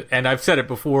 And I've said it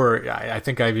before. I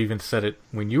think I've even said it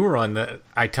when you were on.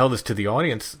 I tell this to the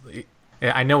audience.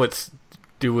 I know it's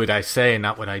do what I say and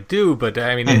not what I do, but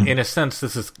I mean, in a sense,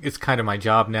 it's kind of my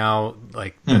job now.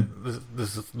 Like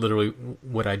this is literally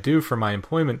what I do for my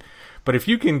employment. But if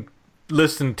you can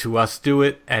listen to us do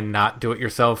it and not do it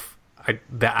yourself,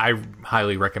 I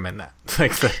highly recommend that.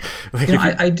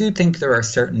 I do think there are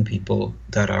certain people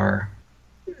that are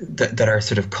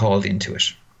sort of called into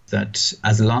it, that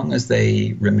as long as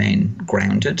they remain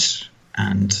grounded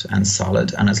and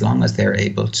solid, and as long as they're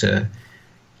able to,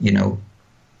 you know,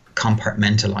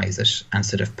 compartmentalize it and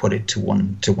sort of put it to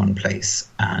one place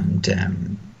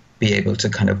and be able to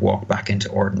kind of walk back into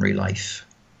ordinary life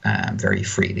very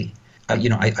freely. You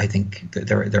know, I think that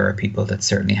there are people that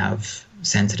certainly have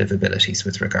sensitive abilities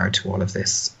with regard to all of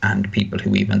this, and people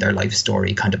who even their life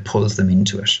story kind of pulls them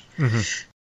into it.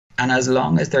 And as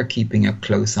long as they're keeping a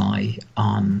close eye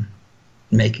on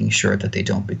making sure that they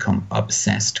don't become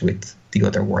obsessed with the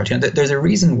other world. You know, there's a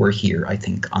reason we're here, I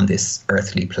think, on this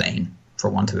earthly plane, for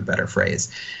want of a better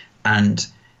phrase. And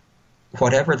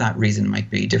whatever that reason might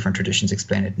be, different traditions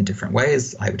explain it in different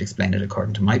ways. I would explain it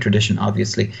according to my tradition,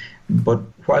 obviously. But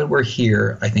while we're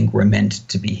here, I think we're meant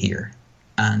to be here.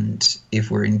 And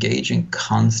if we're engaging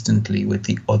constantly with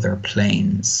the other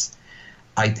planes,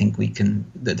 I think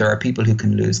there are people who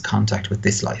can lose contact with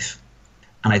this life.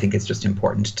 And I think it's just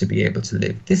important to be able to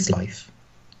live this life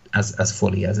as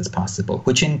fully as is possible,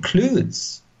 which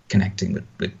includes connecting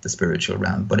with the spiritual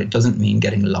realm, but it doesn't mean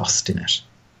getting lost in it.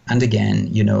 And again,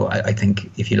 you know, I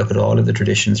think if you look at all of the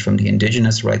traditions from the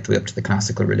indigenous right the way up to the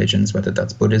classical religions, whether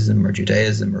that's Buddhism or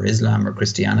Judaism or Islam or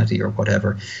Christianity or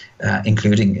whatever,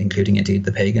 including indeed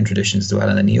the pagan traditions as well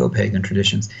and the neo-pagan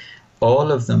traditions,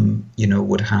 all of them, you know,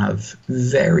 would have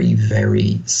very,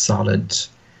 very solid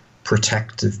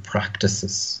protective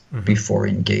practices before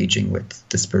engaging with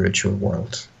the spiritual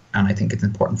world. And I think it's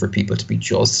important for people to be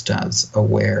just as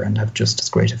aware and have just as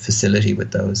great a facility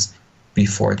with those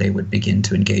before they would begin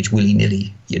to engage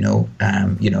willy-nilly. You know,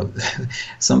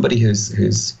 somebody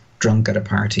who's drunk at a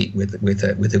party with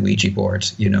a Ouija board,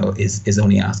 you know, is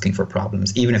only asking for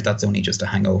problems, even if that's only just a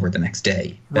hangover the next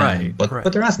day. Right.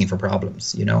 But they're asking for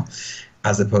problems, you know,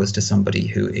 as opposed to somebody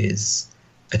who is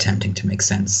attempting to make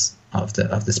sense of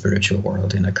the spiritual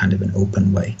world in a kind of an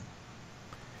open way.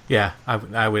 Yeah,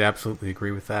 I would absolutely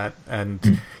agree with that.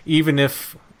 And even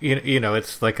if, you know,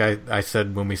 it's like I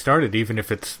said when we started, even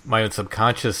if it's my own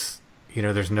subconscious, you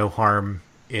know, there's no harm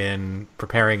in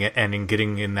preparing it and in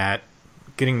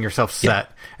getting yourself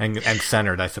set and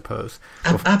centered, I suppose.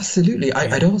 Absolutely.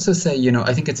 I'd also say, you know,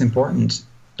 I think it's important,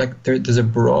 like there's a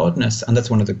broadness, and that's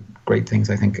one of the great things,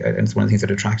 I think, and it's one of the things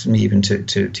that attracted me even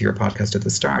to your podcast at the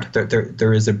start.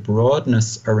 There is a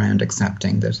broadness around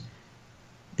accepting that,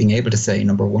 being able to say,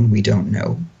 number one, we don't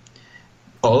know.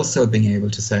 Also being able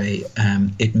to say,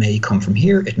 it may come from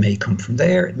here, it may come from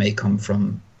there, it may come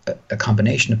from a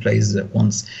combination of places at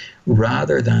once,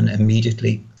 rather than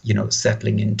immediately, you know,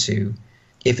 settling into,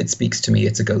 if it speaks to me,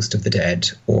 it's a ghost of the dead,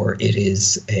 or it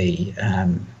is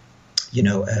an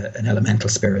elemental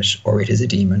spirit, or it is a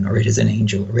demon, or it is an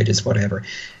angel, or it is whatever.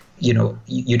 You know,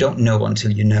 you don't know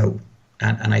until you know.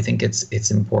 And I think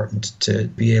it's important to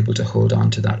be able to hold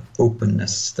on to that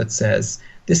openness that says,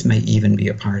 this may even be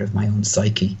a part of my own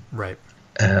psyche. Right.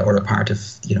 Or a part of,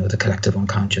 you know, the collective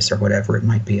unconscious or whatever it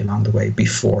might be along the way,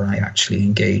 before I actually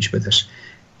engage with it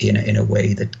in a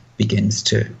way that begins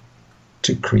to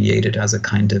create it as a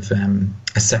kind of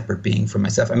a separate being from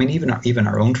myself. I mean, even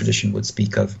our own tradition would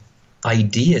speak of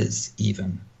ideas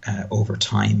even over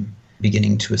time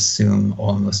beginning to assume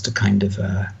almost a kind of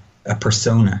a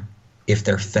persona if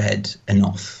they're fed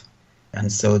enough.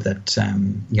 And so that,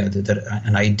 you know, that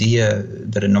an idea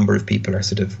that a number of people are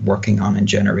sort of working on and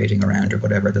generating around or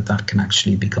whatever, that can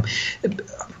actually become...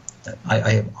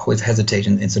 I always hesitate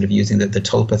in sort of using the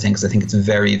tulpa thing, because I think it's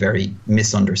very, very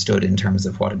misunderstood in terms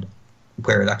of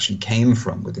where it actually came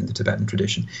from within the Tibetan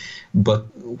tradition. But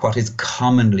what is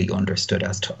commonly understood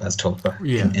as tulpa,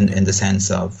 in the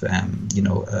sense of, you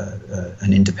know,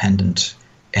 an independent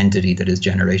entity that is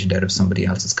generated out of somebody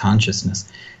else's consciousness.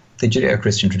 The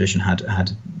Judeo-Christian tradition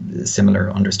had similar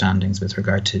understandings with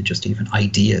regard to just even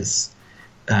ideas.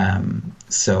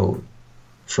 So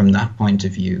from that point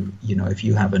of view, you know, if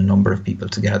you have a number of people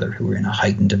together who are in a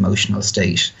heightened emotional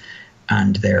state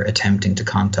and they're attempting to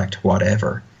contact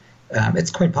whatever,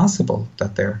 it's quite possible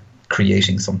that they're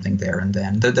creating something there and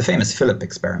then. The famous Philip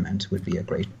experiment would be a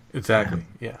great indication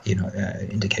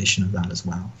of that as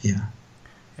well. Yeah.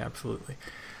 Absolutely.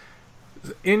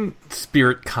 In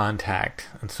spirit contact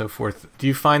and so forth, do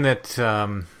you find that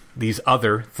these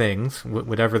other things,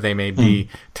 whatever they may be,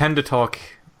 tend to talk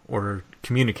or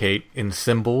communicate in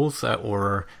symbols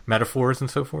or metaphors and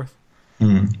so forth?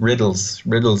 Riddles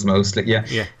mostly,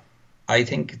 yeah. I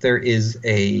think there is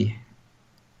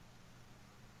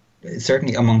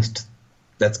certainly amongst,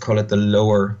 let's call it the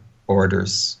lower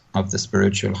orders of the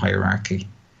spiritual hierarchy,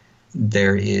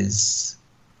 there is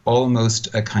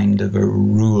almost a kind of a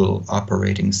rule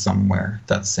operating somewhere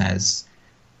that says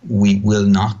we will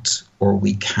not or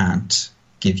we can't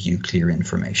give you clear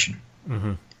information.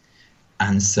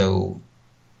 And so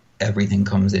everything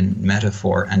comes in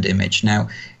metaphor and image. Now,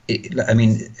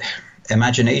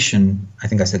 imagination, I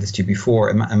think I said this to you before,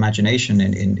 imagination,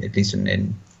 in at least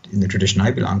in the tradition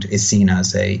I belong to, is seen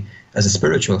as a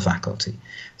spiritual faculty.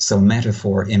 So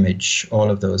metaphor, image,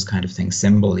 all of those kind of things,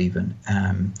 symbol even,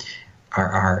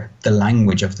 are the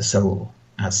language of the soul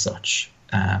as such,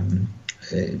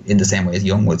 in the same way as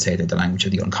Jung would say they're the language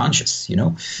of the unconscious, you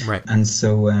know? Right. And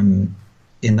so in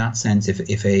that sense,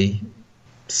 if a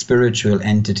spiritual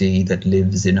entity that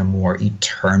lives in a more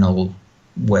eternal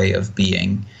way of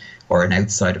being, or an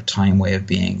outside of time way of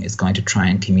being, is going to try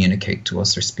and communicate to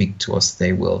us or speak to us,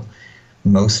 they will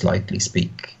most likely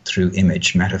speak through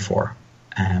image, metaphor,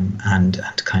 and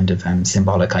kind of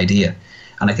symbolic idea.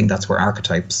 And I think that's where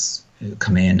archetypes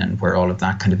come in, and where all of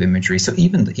that kind of imagery. So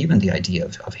even the idea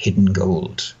of hidden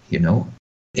gold, you know,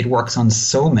 it works on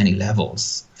so many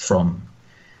levels, from,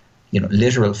 you know,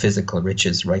 literal physical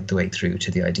riches right the way through to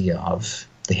the idea of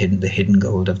the hidden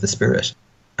gold of the spirit.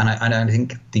 And I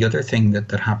think the other thing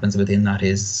that happens within that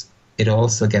is it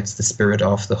also gets the spirit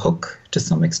off the hook to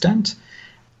some extent,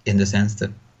 in the sense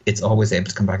that it's always able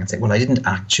to come back and say, well, I didn't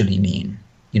actually mean,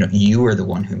 you were the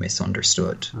one who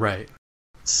misunderstood. Right.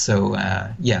 So,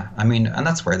 I mean, and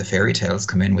that's where the fairy tales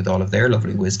come in with all of their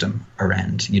lovely wisdom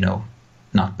around,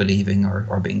 not believing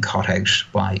or being caught out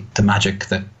by the magic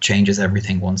that changes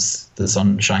everything once the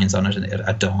sun shines on it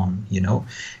at dawn,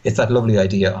 It's that lovely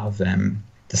idea of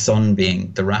the sun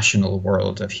being the rational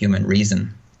world of human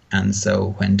reason. And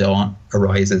so when dawn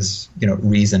arises,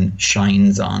 reason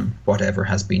shines on whatever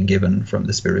has been given from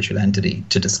the spiritual entity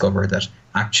to discover that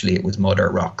actually it was mud or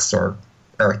rocks or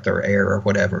earth or air or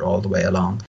whatever all the way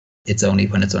along. It's only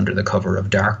when it's under the cover of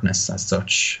darkness as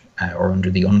such, or under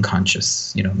the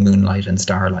unconscious, moonlight and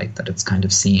starlight, that it's kind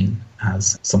of seen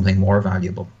as something more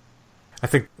valuable. I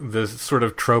think the sort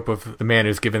of trope of the man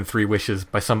who's given 3 wishes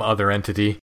by some other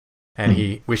entity, and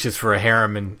he wishes for a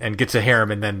harem and gets a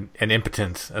harem and then an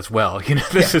impotence as well.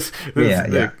 This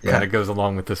kind of goes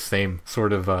along with the same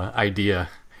sort of idea.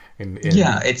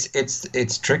 It's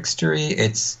trickstery.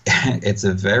 It's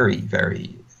a very,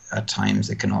 very, at times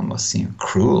it can almost seem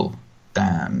cruel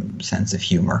sense of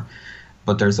humor.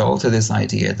 But there's also this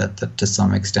idea that to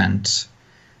some extent,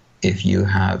 if you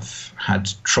have had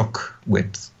truck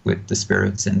with the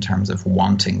spirits in terms of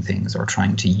wanting things or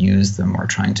trying to use them or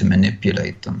trying to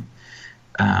manipulate them,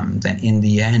 then in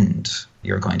the end,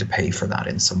 you're going to pay for that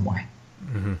in some way.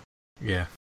 Mm-hmm. Yeah.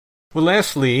 Well,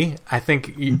 lastly, I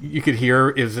think you could hear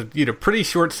is a pretty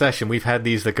short session. We've had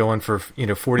these that go on for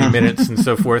 40 minutes and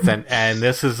so forth, and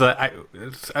this is I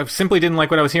simply didn't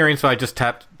like what I was hearing, so I just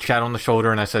tapped Chad on the shoulder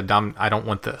and I said, I don't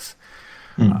want this.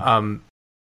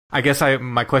 I guess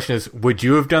my question is, would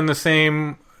you have done the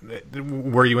same?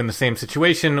 Were you in the same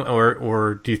situation,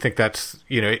 or do you think that's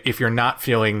if you're not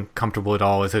feeling comfortable at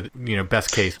all, is it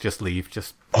best case just leave?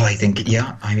 I think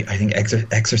I think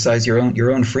exercise your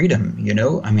own freedom.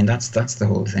 I mean that's the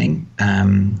whole thing.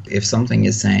 If something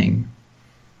is saying,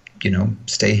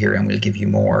 stay here and we'll give you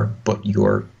more, but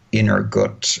your inner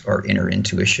gut or inner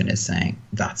intuition is saying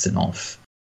that's enough.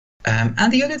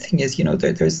 And the other thing is,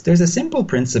 there's a simple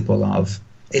principle of,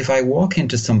 if I walk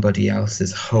into somebody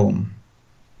else's home,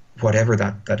 whatever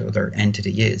that other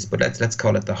entity is, but let's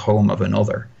call it the home of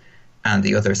another, and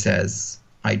the other says,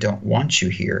 I don't want you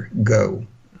here, go.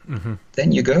 Mm-hmm.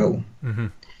 Then you go.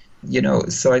 Mm-hmm.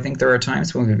 So I think there are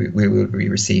times when we will be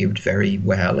received very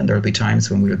well, and there will be times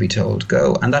when we will be told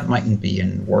go, and that mightn't be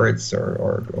in words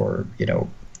or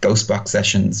ghost box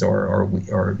sessions or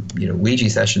Ouija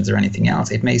sessions or anything else.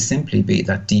 It may simply be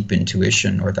that deep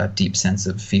intuition or that deep sense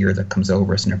of fear that comes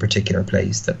over us in a particular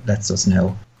place that lets us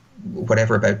know,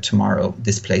 whatever about tomorrow,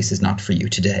 this place is not for you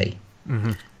today.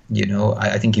 Mm-hmm.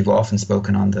 I think you've often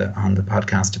spoken on the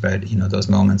podcast about those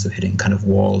moments of hitting kind of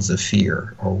walls of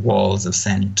fear or walls of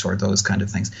scent or those kind of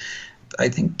things. I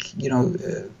think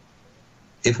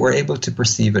if we're able to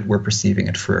perceive it, we're perceiving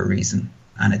it for a reason,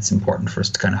 and it's important for us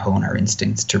to kind of hone our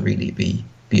instincts to really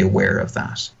be aware of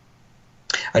that.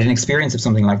 I had an experience of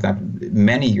something like that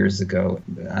many years ago.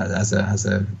 As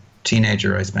a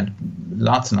teenager, I spent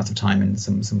lots and lots of time in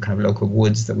some kind of local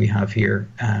woods that we have here,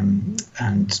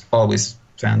 and always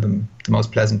found them the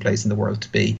most pleasant place in the world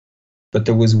to be. But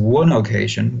there was one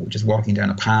occasion, which is walking down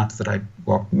a path that I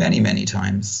walked many, many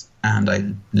times, and I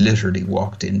literally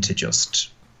walked into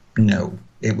just no.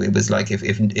 It was like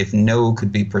if no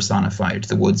could be personified,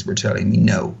 the woods were telling me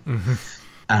no. Mm-hmm.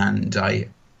 And I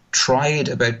tried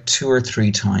about 2 or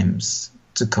 3 times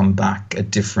to come back a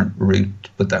different route,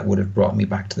 but that would have brought me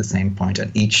back to the same point,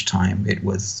 and each time it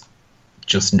was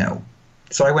just no.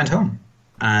 So I went home,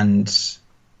 and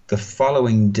the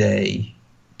following day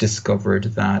discovered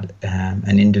that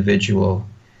an individual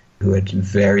who had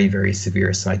very, very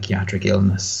severe psychiatric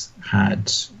illness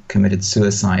had committed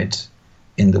suicide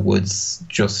in the woods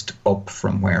just up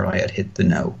from where I had hit the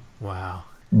no. Wow.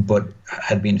 But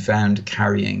had been found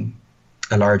carrying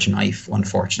a large knife,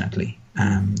 unfortunately.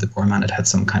 The poor man had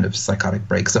some kind of psychotic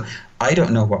break. So I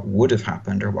don't know what would have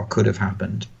happened or what could have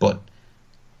happened, but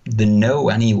the no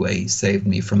anyway saved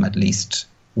me from at least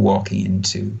walking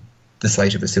into the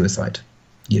site of a suicide,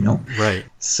 Right.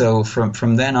 So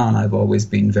from then on, I've always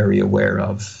been very aware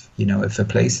of, if a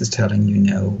place is telling you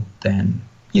no, then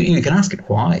you can ask it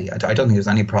why. I don't think there's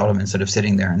any problem in sort of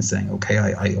sitting there and saying, okay,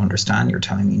 I understand you're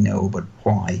telling me no, but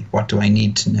why? What do I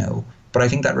need to know? But I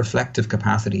think that reflective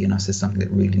capacity in us is something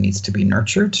that really needs to be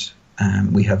nurtured.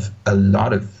 We have a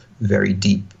lot of very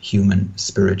deep human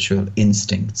spiritual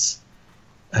instincts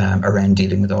around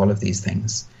dealing with all of these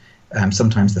things.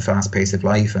 Sometimes the fast pace of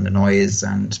life and the noise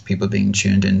and people being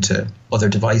tuned into other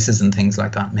devices and things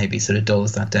like that maybe sort of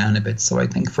dulls that down a bit. So I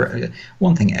think for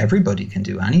one thing everybody can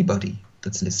do, anybody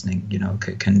that's listening,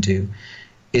 can do,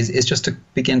 is just to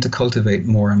begin to cultivate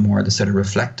more and more the sort of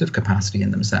reflective capacity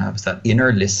in themselves, that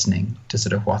inner listening to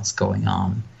sort of what's going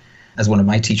on. As one of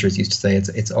my teachers used to say,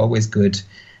 it's always good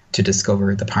to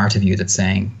discover the part of you that's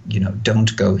saying,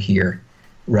 don't go here,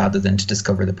 rather than to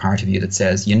discover the part of you that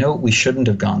says, we shouldn't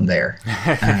have gone there.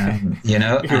 And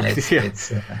it's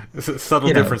a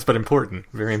subtle difference, but important,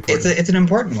 very important. It's an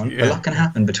important one. Yeah. A lot can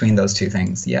happen between those two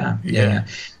things. Yeah.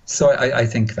 So I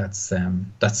think that's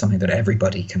something that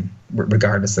everybody can,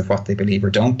 regardless of what they believe or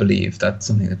don't believe, that's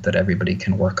something that everybody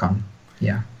can work on.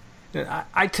 Yeah.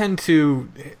 I tend to,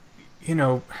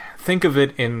 think of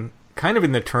it in kind of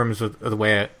in the terms of the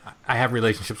way I have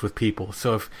relationships with people.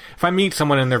 So if I meet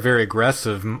someone and they're very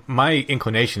aggressive, my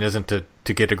inclination isn't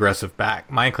to get aggressive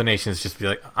back. My inclination is just to be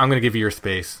like, I'm going to give you your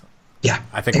space. Yeah,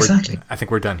 I think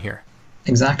we're done here.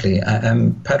 Exactly.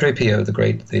 Padre Pio, the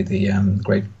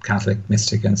great Catholic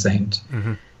mystic and saint,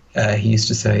 he used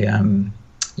to say,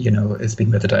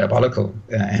 speaking about the diabolical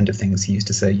end of things, he used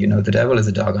to say, the devil is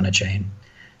a dog on a chain.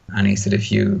 And he said,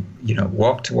 if you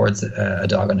walk towards a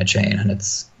dog on a chain and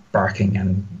it's barking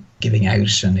and giving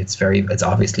out and it's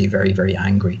obviously very, very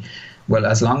angry, well,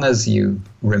 as long as you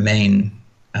remain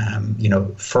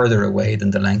further away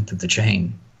than the length of the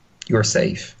chain, you're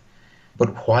safe.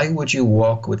 But why would you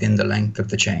walk within the length of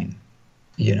the chain?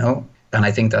 And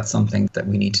I think that's something that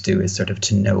we need to do, is sort of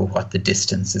to know what the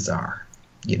distances are,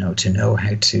 to know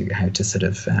how to sort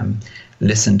of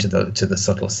listen to the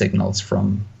subtle signals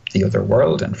from the other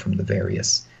world and from the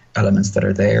various elements that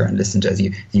are there, and listen to, as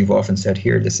you've often said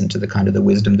here, listen to the kind of the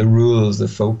wisdom, the rules, the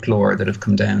folklore that have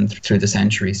come down through the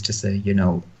centuries to say,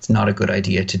 it's not a good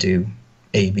idea to do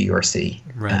A, B, or C,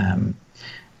 right.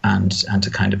 And to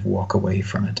kind of walk away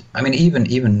from it. I mean,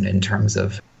 even in terms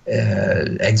of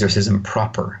exorcism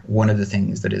proper, one of the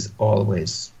things that is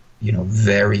always,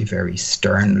 very, very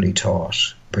sternly taught,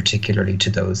 particularly to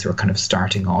those who are kind of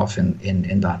starting off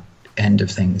in that end of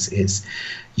things, is,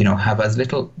 have as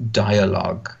little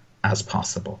dialogue as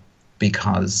possible,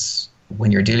 because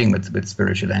when you're dealing with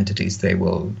spiritual entities, they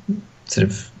will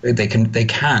they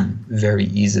can very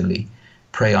easily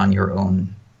prey on your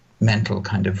own mental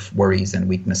kind of worries and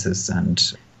weaknesses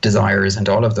and desires and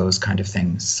all of those kind of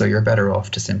things. So you're better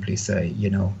off to simply say,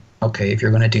 okay, if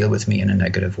you're going to deal with me in a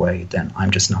negative way, then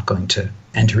I'm just not going to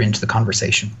enter into the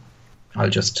conversation. I'll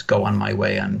just go on my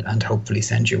way and hopefully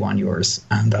send you on yours.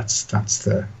 And that's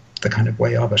the kind of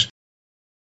way of it.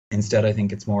 Instead, I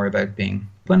think it's more about being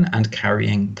open and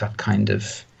carrying that kind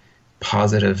of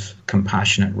positive,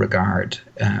 compassionate regard.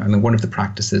 One of the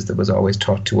practices that was always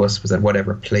taught to us was that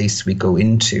whatever place we go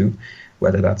into,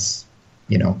 whether that's,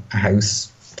 a house,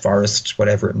 forest,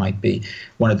 whatever it might be,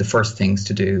 one of the first things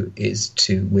to do is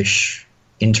to wish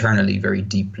internally, very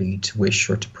deeply, to wish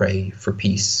or to pray for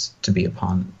peace to be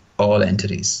upon all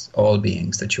entities, all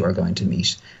beings that you are going to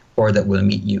meet, or that will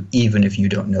meet you, even if you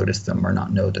don't notice them or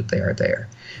not know that they are there.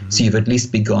 Mm-hmm. So you've at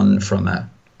least begun from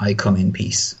I come in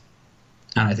peace.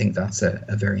 And I think that's a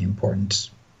very important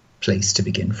place to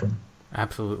begin from.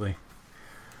 Absolutely.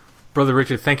 Brother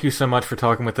Richard, thank you so much for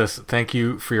talking with us. Thank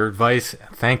you for your advice.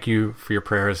 Thank you for your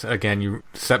prayers. Again, you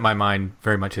set my mind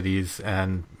very much at ease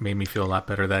and made me feel a lot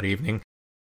better that evening.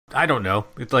 I don't know.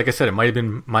 It's like I said, it might have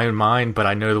been my own mind, but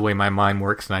I know the way my mind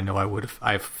works, and I know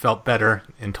I've felt better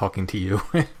in talking to you.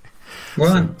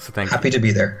 Well, so thank happy you. To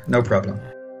be there. No problem.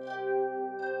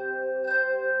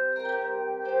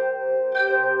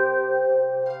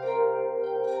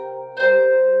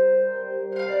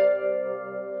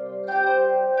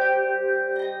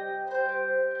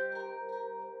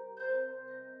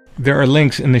 There are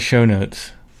links in the show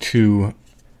notes to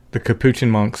the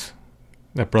Capuchin monks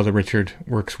that Brother Richard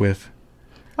works with.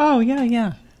 Oh,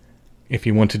 yeah. If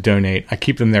you want to donate, I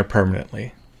keep them there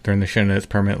permanently. They're in the show notes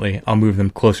permanently. I'll move them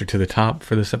closer to the top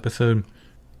for this episode.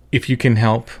 If you can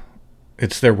help,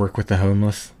 it's their work with the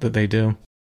homeless that they do.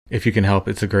 If you can help,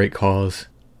 it's a great cause.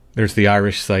 There's the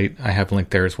Irish site I have linked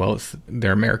there as well. It's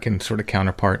their American sort of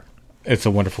counterpart. It's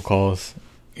a wonderful cause.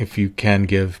 If you can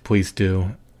give, please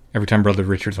do. Every time Brother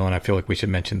Richard's on, I feel like we should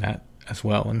mention that as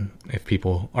well. And if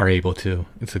people are able to,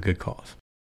 it's a good cause.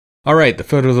 All right, the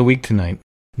photo of the week tonight.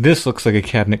 This looks like a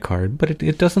cabinet card, but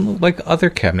it doesn't look like other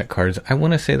cabinet cards. I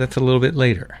want to say that's a little bit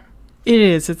later. It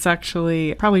is. It's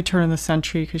actually probably turn of the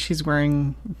century because she's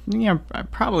wearing,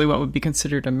 probably what would be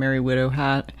considered a Merry Widow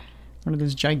hat. One of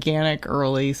those gigantic,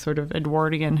 early sort of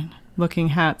Edwardian-looking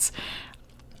hats.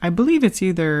 I believe it's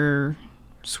either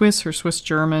Swiss or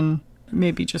Swiss-German.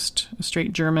 Maybe just a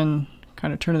straight German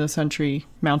kind of turn-of-the-century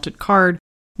mounted card,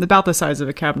 about the size of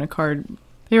a cabinet card.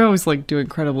 They always like do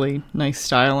incredibly nice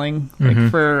styling,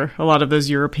 like for a lot of those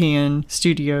European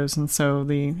studios, and so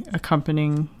the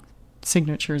accompanying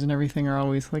signatures and everything are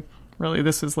always like really.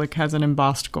 This is like has an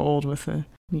embossed gold with a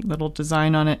neat little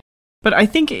design on it. But I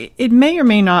think it may or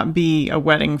may not be a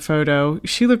wedding photo.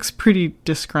 She looks pretty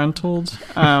disgruntled.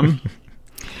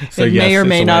 So it may or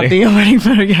may not be a wedding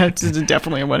photo. Yeah, it's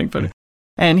definitely a wedding photo.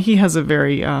 And he has a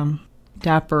very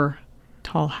dapper,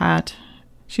 tall hat.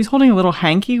 She's holding a little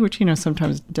hanky, which,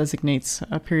 sometimes designates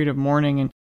a period of mourning.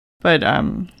 But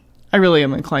I really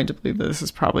am inclined to believe that this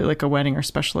is probably like a wedding or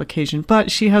special occasion. But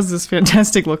she has this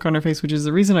fantastic look on her face, which is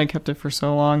the reason I kept it for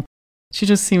so long. She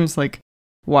just seems like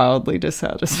wildly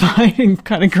dissatisfied and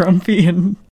kind of grumpy,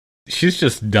 and she's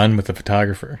just done with the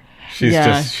photographer.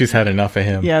 She's had enough of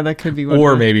him. Yeah, that could be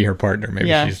or maybe her partner. Maybe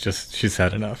she's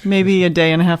had enough. Maybe a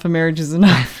day and a half of marriage is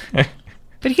enough.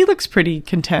 But he looks pretty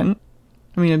content.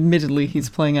 I mean, admittedly, he's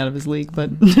playing out of his league, but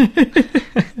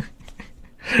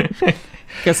I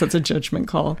guess that's a judgment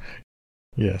call.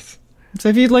 Yes. So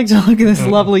if you'd like to look at this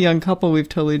lovely young couple we've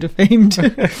totally defamed.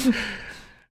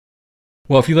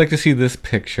 Well, if you'd like to see this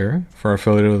picture for our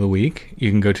photo of the week,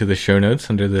 you can go to the show notes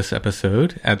under this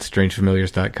episode at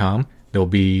strangefamiliars.com. There'll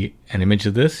be an image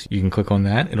of this. You can click on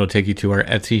that. It'll take you to our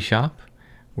Etsy shop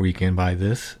where you can buy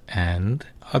this and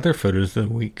other photos of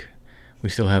the week. We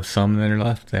still have some that are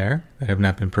left there that have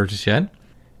not been purchased yet.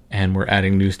 And we're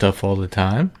adding new stuff all the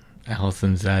time.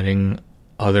 Allison's adding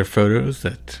other photos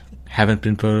that haven't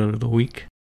been photo of the week.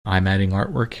 I'm adding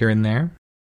artwork here and there.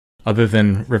 Other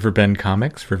than Riverbend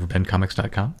Comics,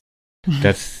 riverbendcomics.com.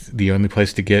 That's the only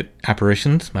place to get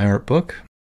Apparitions, my art book.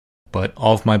 But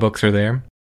all of my books are there.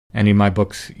 Any of my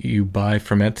books you buy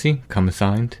from Etsy come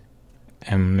signed.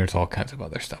 And there's all kinds of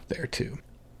other stuff there too.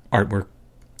 Artwork.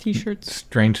 T-shirts.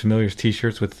 Strange Familiars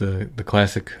t-shirts with the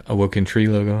classic Awoken Tree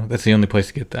logo. That's the only place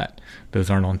to get that.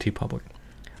 Those aren't on TeePublic.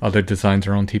 Other designs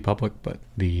are on TeePublic, but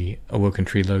the Awoken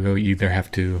Tree logo, you either have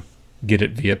to get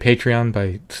it via Patreon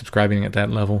by subscribing at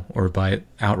that level or buy it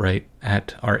outright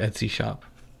at our Etsy shop.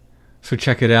 So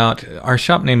check it out. Our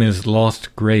shop name is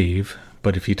Lost Grave,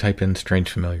 but if you type in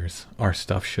Strange Familiars, our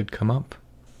stuff should come up.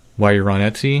 While you're on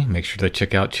Etsy, make sure to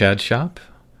check out Chad's shop,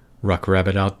 Ruck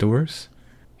Rabbit Outdoors.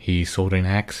 He sold an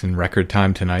axe in record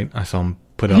time tonight. I saw him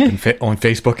put up on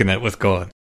Facebook and that was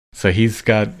gone. So he's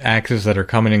got axes that are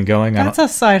coming and going. That's a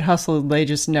side hustle they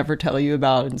just never tell you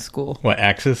about in school. What,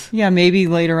 axes? Yeah, maybe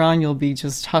later on you'll be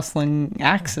just hustling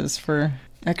axes for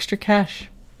extra cash.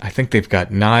 I think they've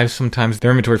got knives sometimes. Their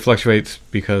inventory fluctuates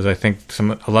because I think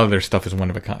a lot of their stuff is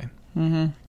one of a kind. Mm-hmm.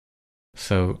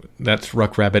 So that's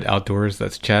Ruck Rabbit Outdoors.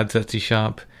 That's Chad's Etsy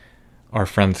shop. Our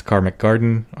friends Karmic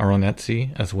Garden are on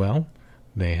Etsy as well.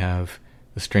 They have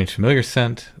the Strange Familiar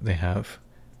scent. They have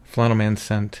Flannel Man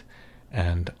scent.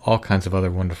 And all kinds of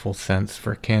other wonderful scents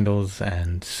for candles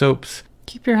and soaps.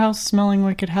 Keep your house smelling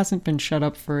like it hasn't been shut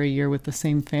up for a year with the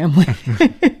same family.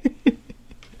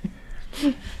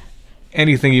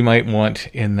 Anything you might want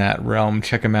in that realm,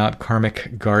 check them out.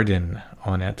 Karmic Garden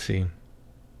on Etsy.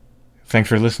 Thanks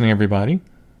for listening, everybody.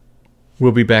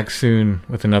 We'll be back soon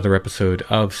with another episode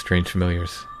of Strange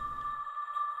Familiars.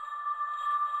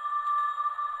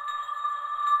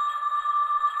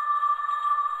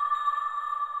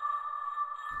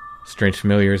 Strange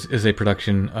Familiars is a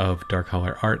production of Dark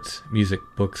Holler Arts, music,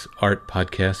 books, art,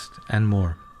 podcasts, and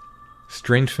more.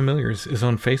 Strange Familiars is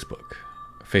on Facebook,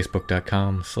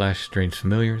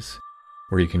 facebook.com/strangefamiliars,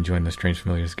 where you can join the Strange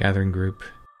Familiars gathering group.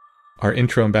 Our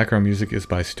intro and background music is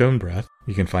by Stone Breath.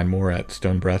 You can find more at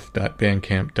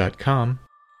stonebreath.bandcamp.com.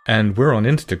 And we're on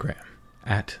Instagram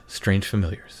at Strange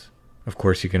Familiars. Of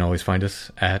course, you can always find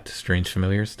us at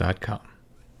strangefamiliars.com.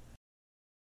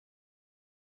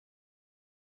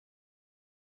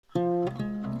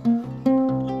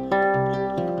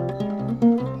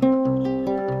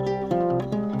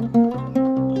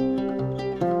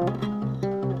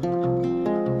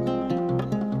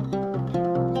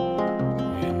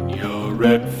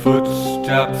 Red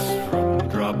footsteps from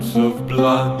drops of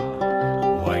blood,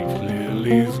 white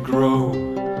lilies grow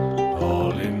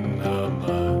all in the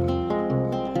mud.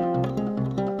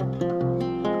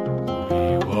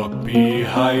 We walk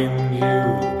behind you,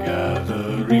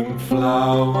 gathering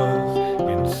flowers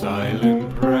in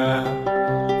silent prayer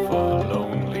for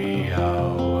lonely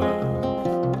hours.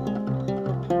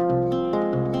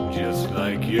 Just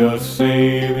like your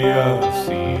Savior,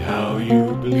 see how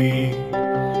you bleed.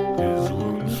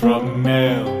 From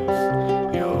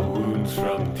nails, your wounds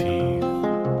from teeth.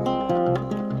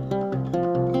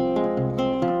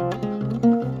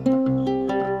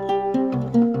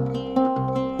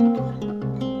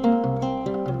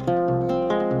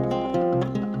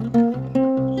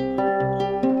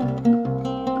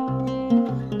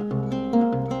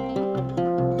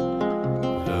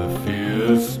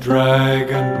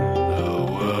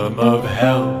 worm of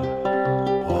hell,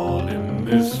 all in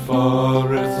this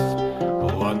forest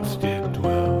once did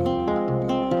dwell.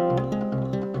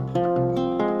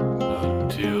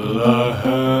 Until a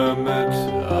hermit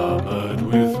armored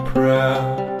with prayer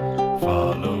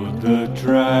followed the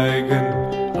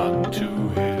dragon unto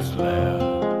his lair,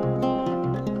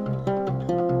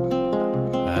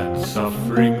 and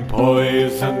suffering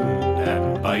poison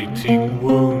and biting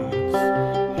wounds,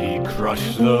 he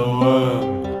crushed the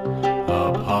worm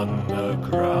upon the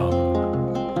ground.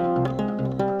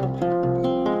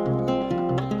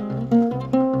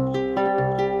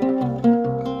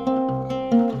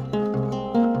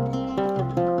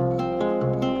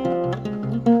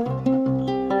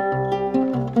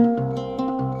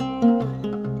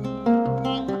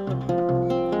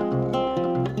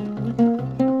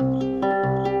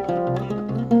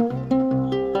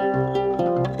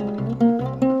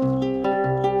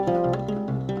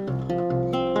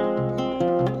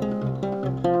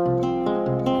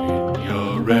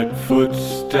 Red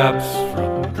footsteps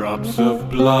from drops of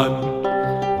blood,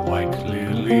 white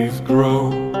lilies grow,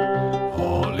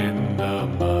 all in the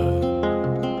mud.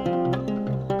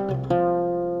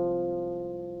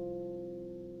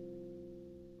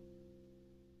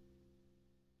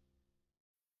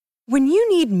 When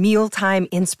you need mealtime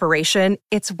inspiration,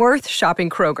 it's worth shopping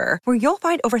Kroger, where you'll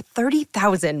find over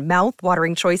 30,000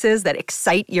 mouth-watering choices that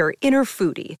excite your inner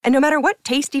foodie. And no matter what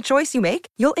tasty choice you make,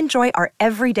 you'll enjoy our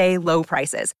everyday low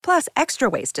prices, plus extra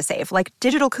ways to save, like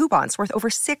digital coupons worth over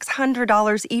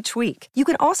 $600 each week. You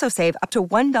can also save up to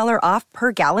 $1 off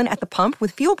per gallon at the pump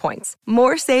with fuel points.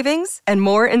 More savings and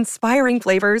more inspiring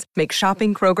flavors make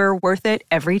shopping Kroger worth it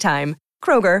every time.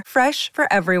 Kroger, fresh for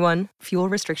everyone. Fuel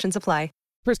restrictions apply.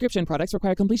 Prescription products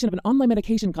require completion of an online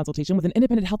medication consultation with an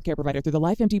independent healthcare provider through the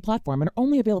LifeMD platform and are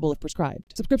only available if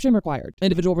prescribed. Subscription required.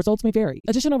 Individual results may vary.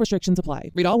 Additional restrictions apply.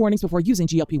 Read all warnings before using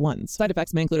GLP-1s. Side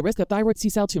effects may include a risk of thyroid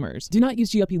C-cell tumors. Do not use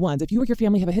GLP-1s if you or your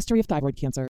family have a history of thyroid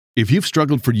cancer. If you've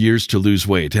struggled for years to lose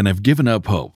weight and have given up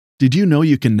hope, did you know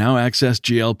you can now access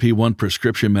GLP-1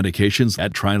 prescription medications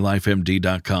at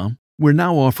TryLifeMD.com? We're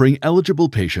now offering eligible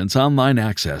patients online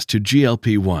access to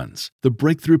GLP-1s, the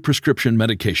breakthrough prescription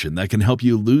medication that can help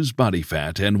you lose body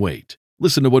fat and weight.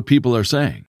 Listen to what people are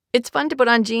saying. It's fun to put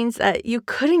on jeans that you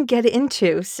couldn't get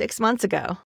into 6 months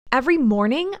ago. Every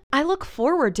morning, I look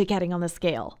forward to getting on the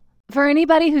scale. For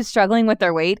anybody who's struggling with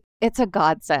their weight, it's a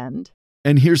godsend.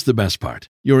 And here's the best part.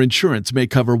 Your insurance may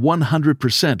cover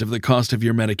 100% of the cost of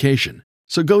your medication.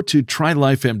 So go to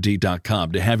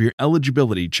TryLifeMD.com to have your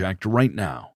eligibility checked right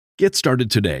now. Get started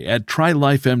today at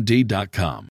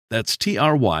TryLifeMD.com. That's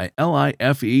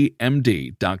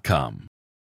TryLifeMD.com.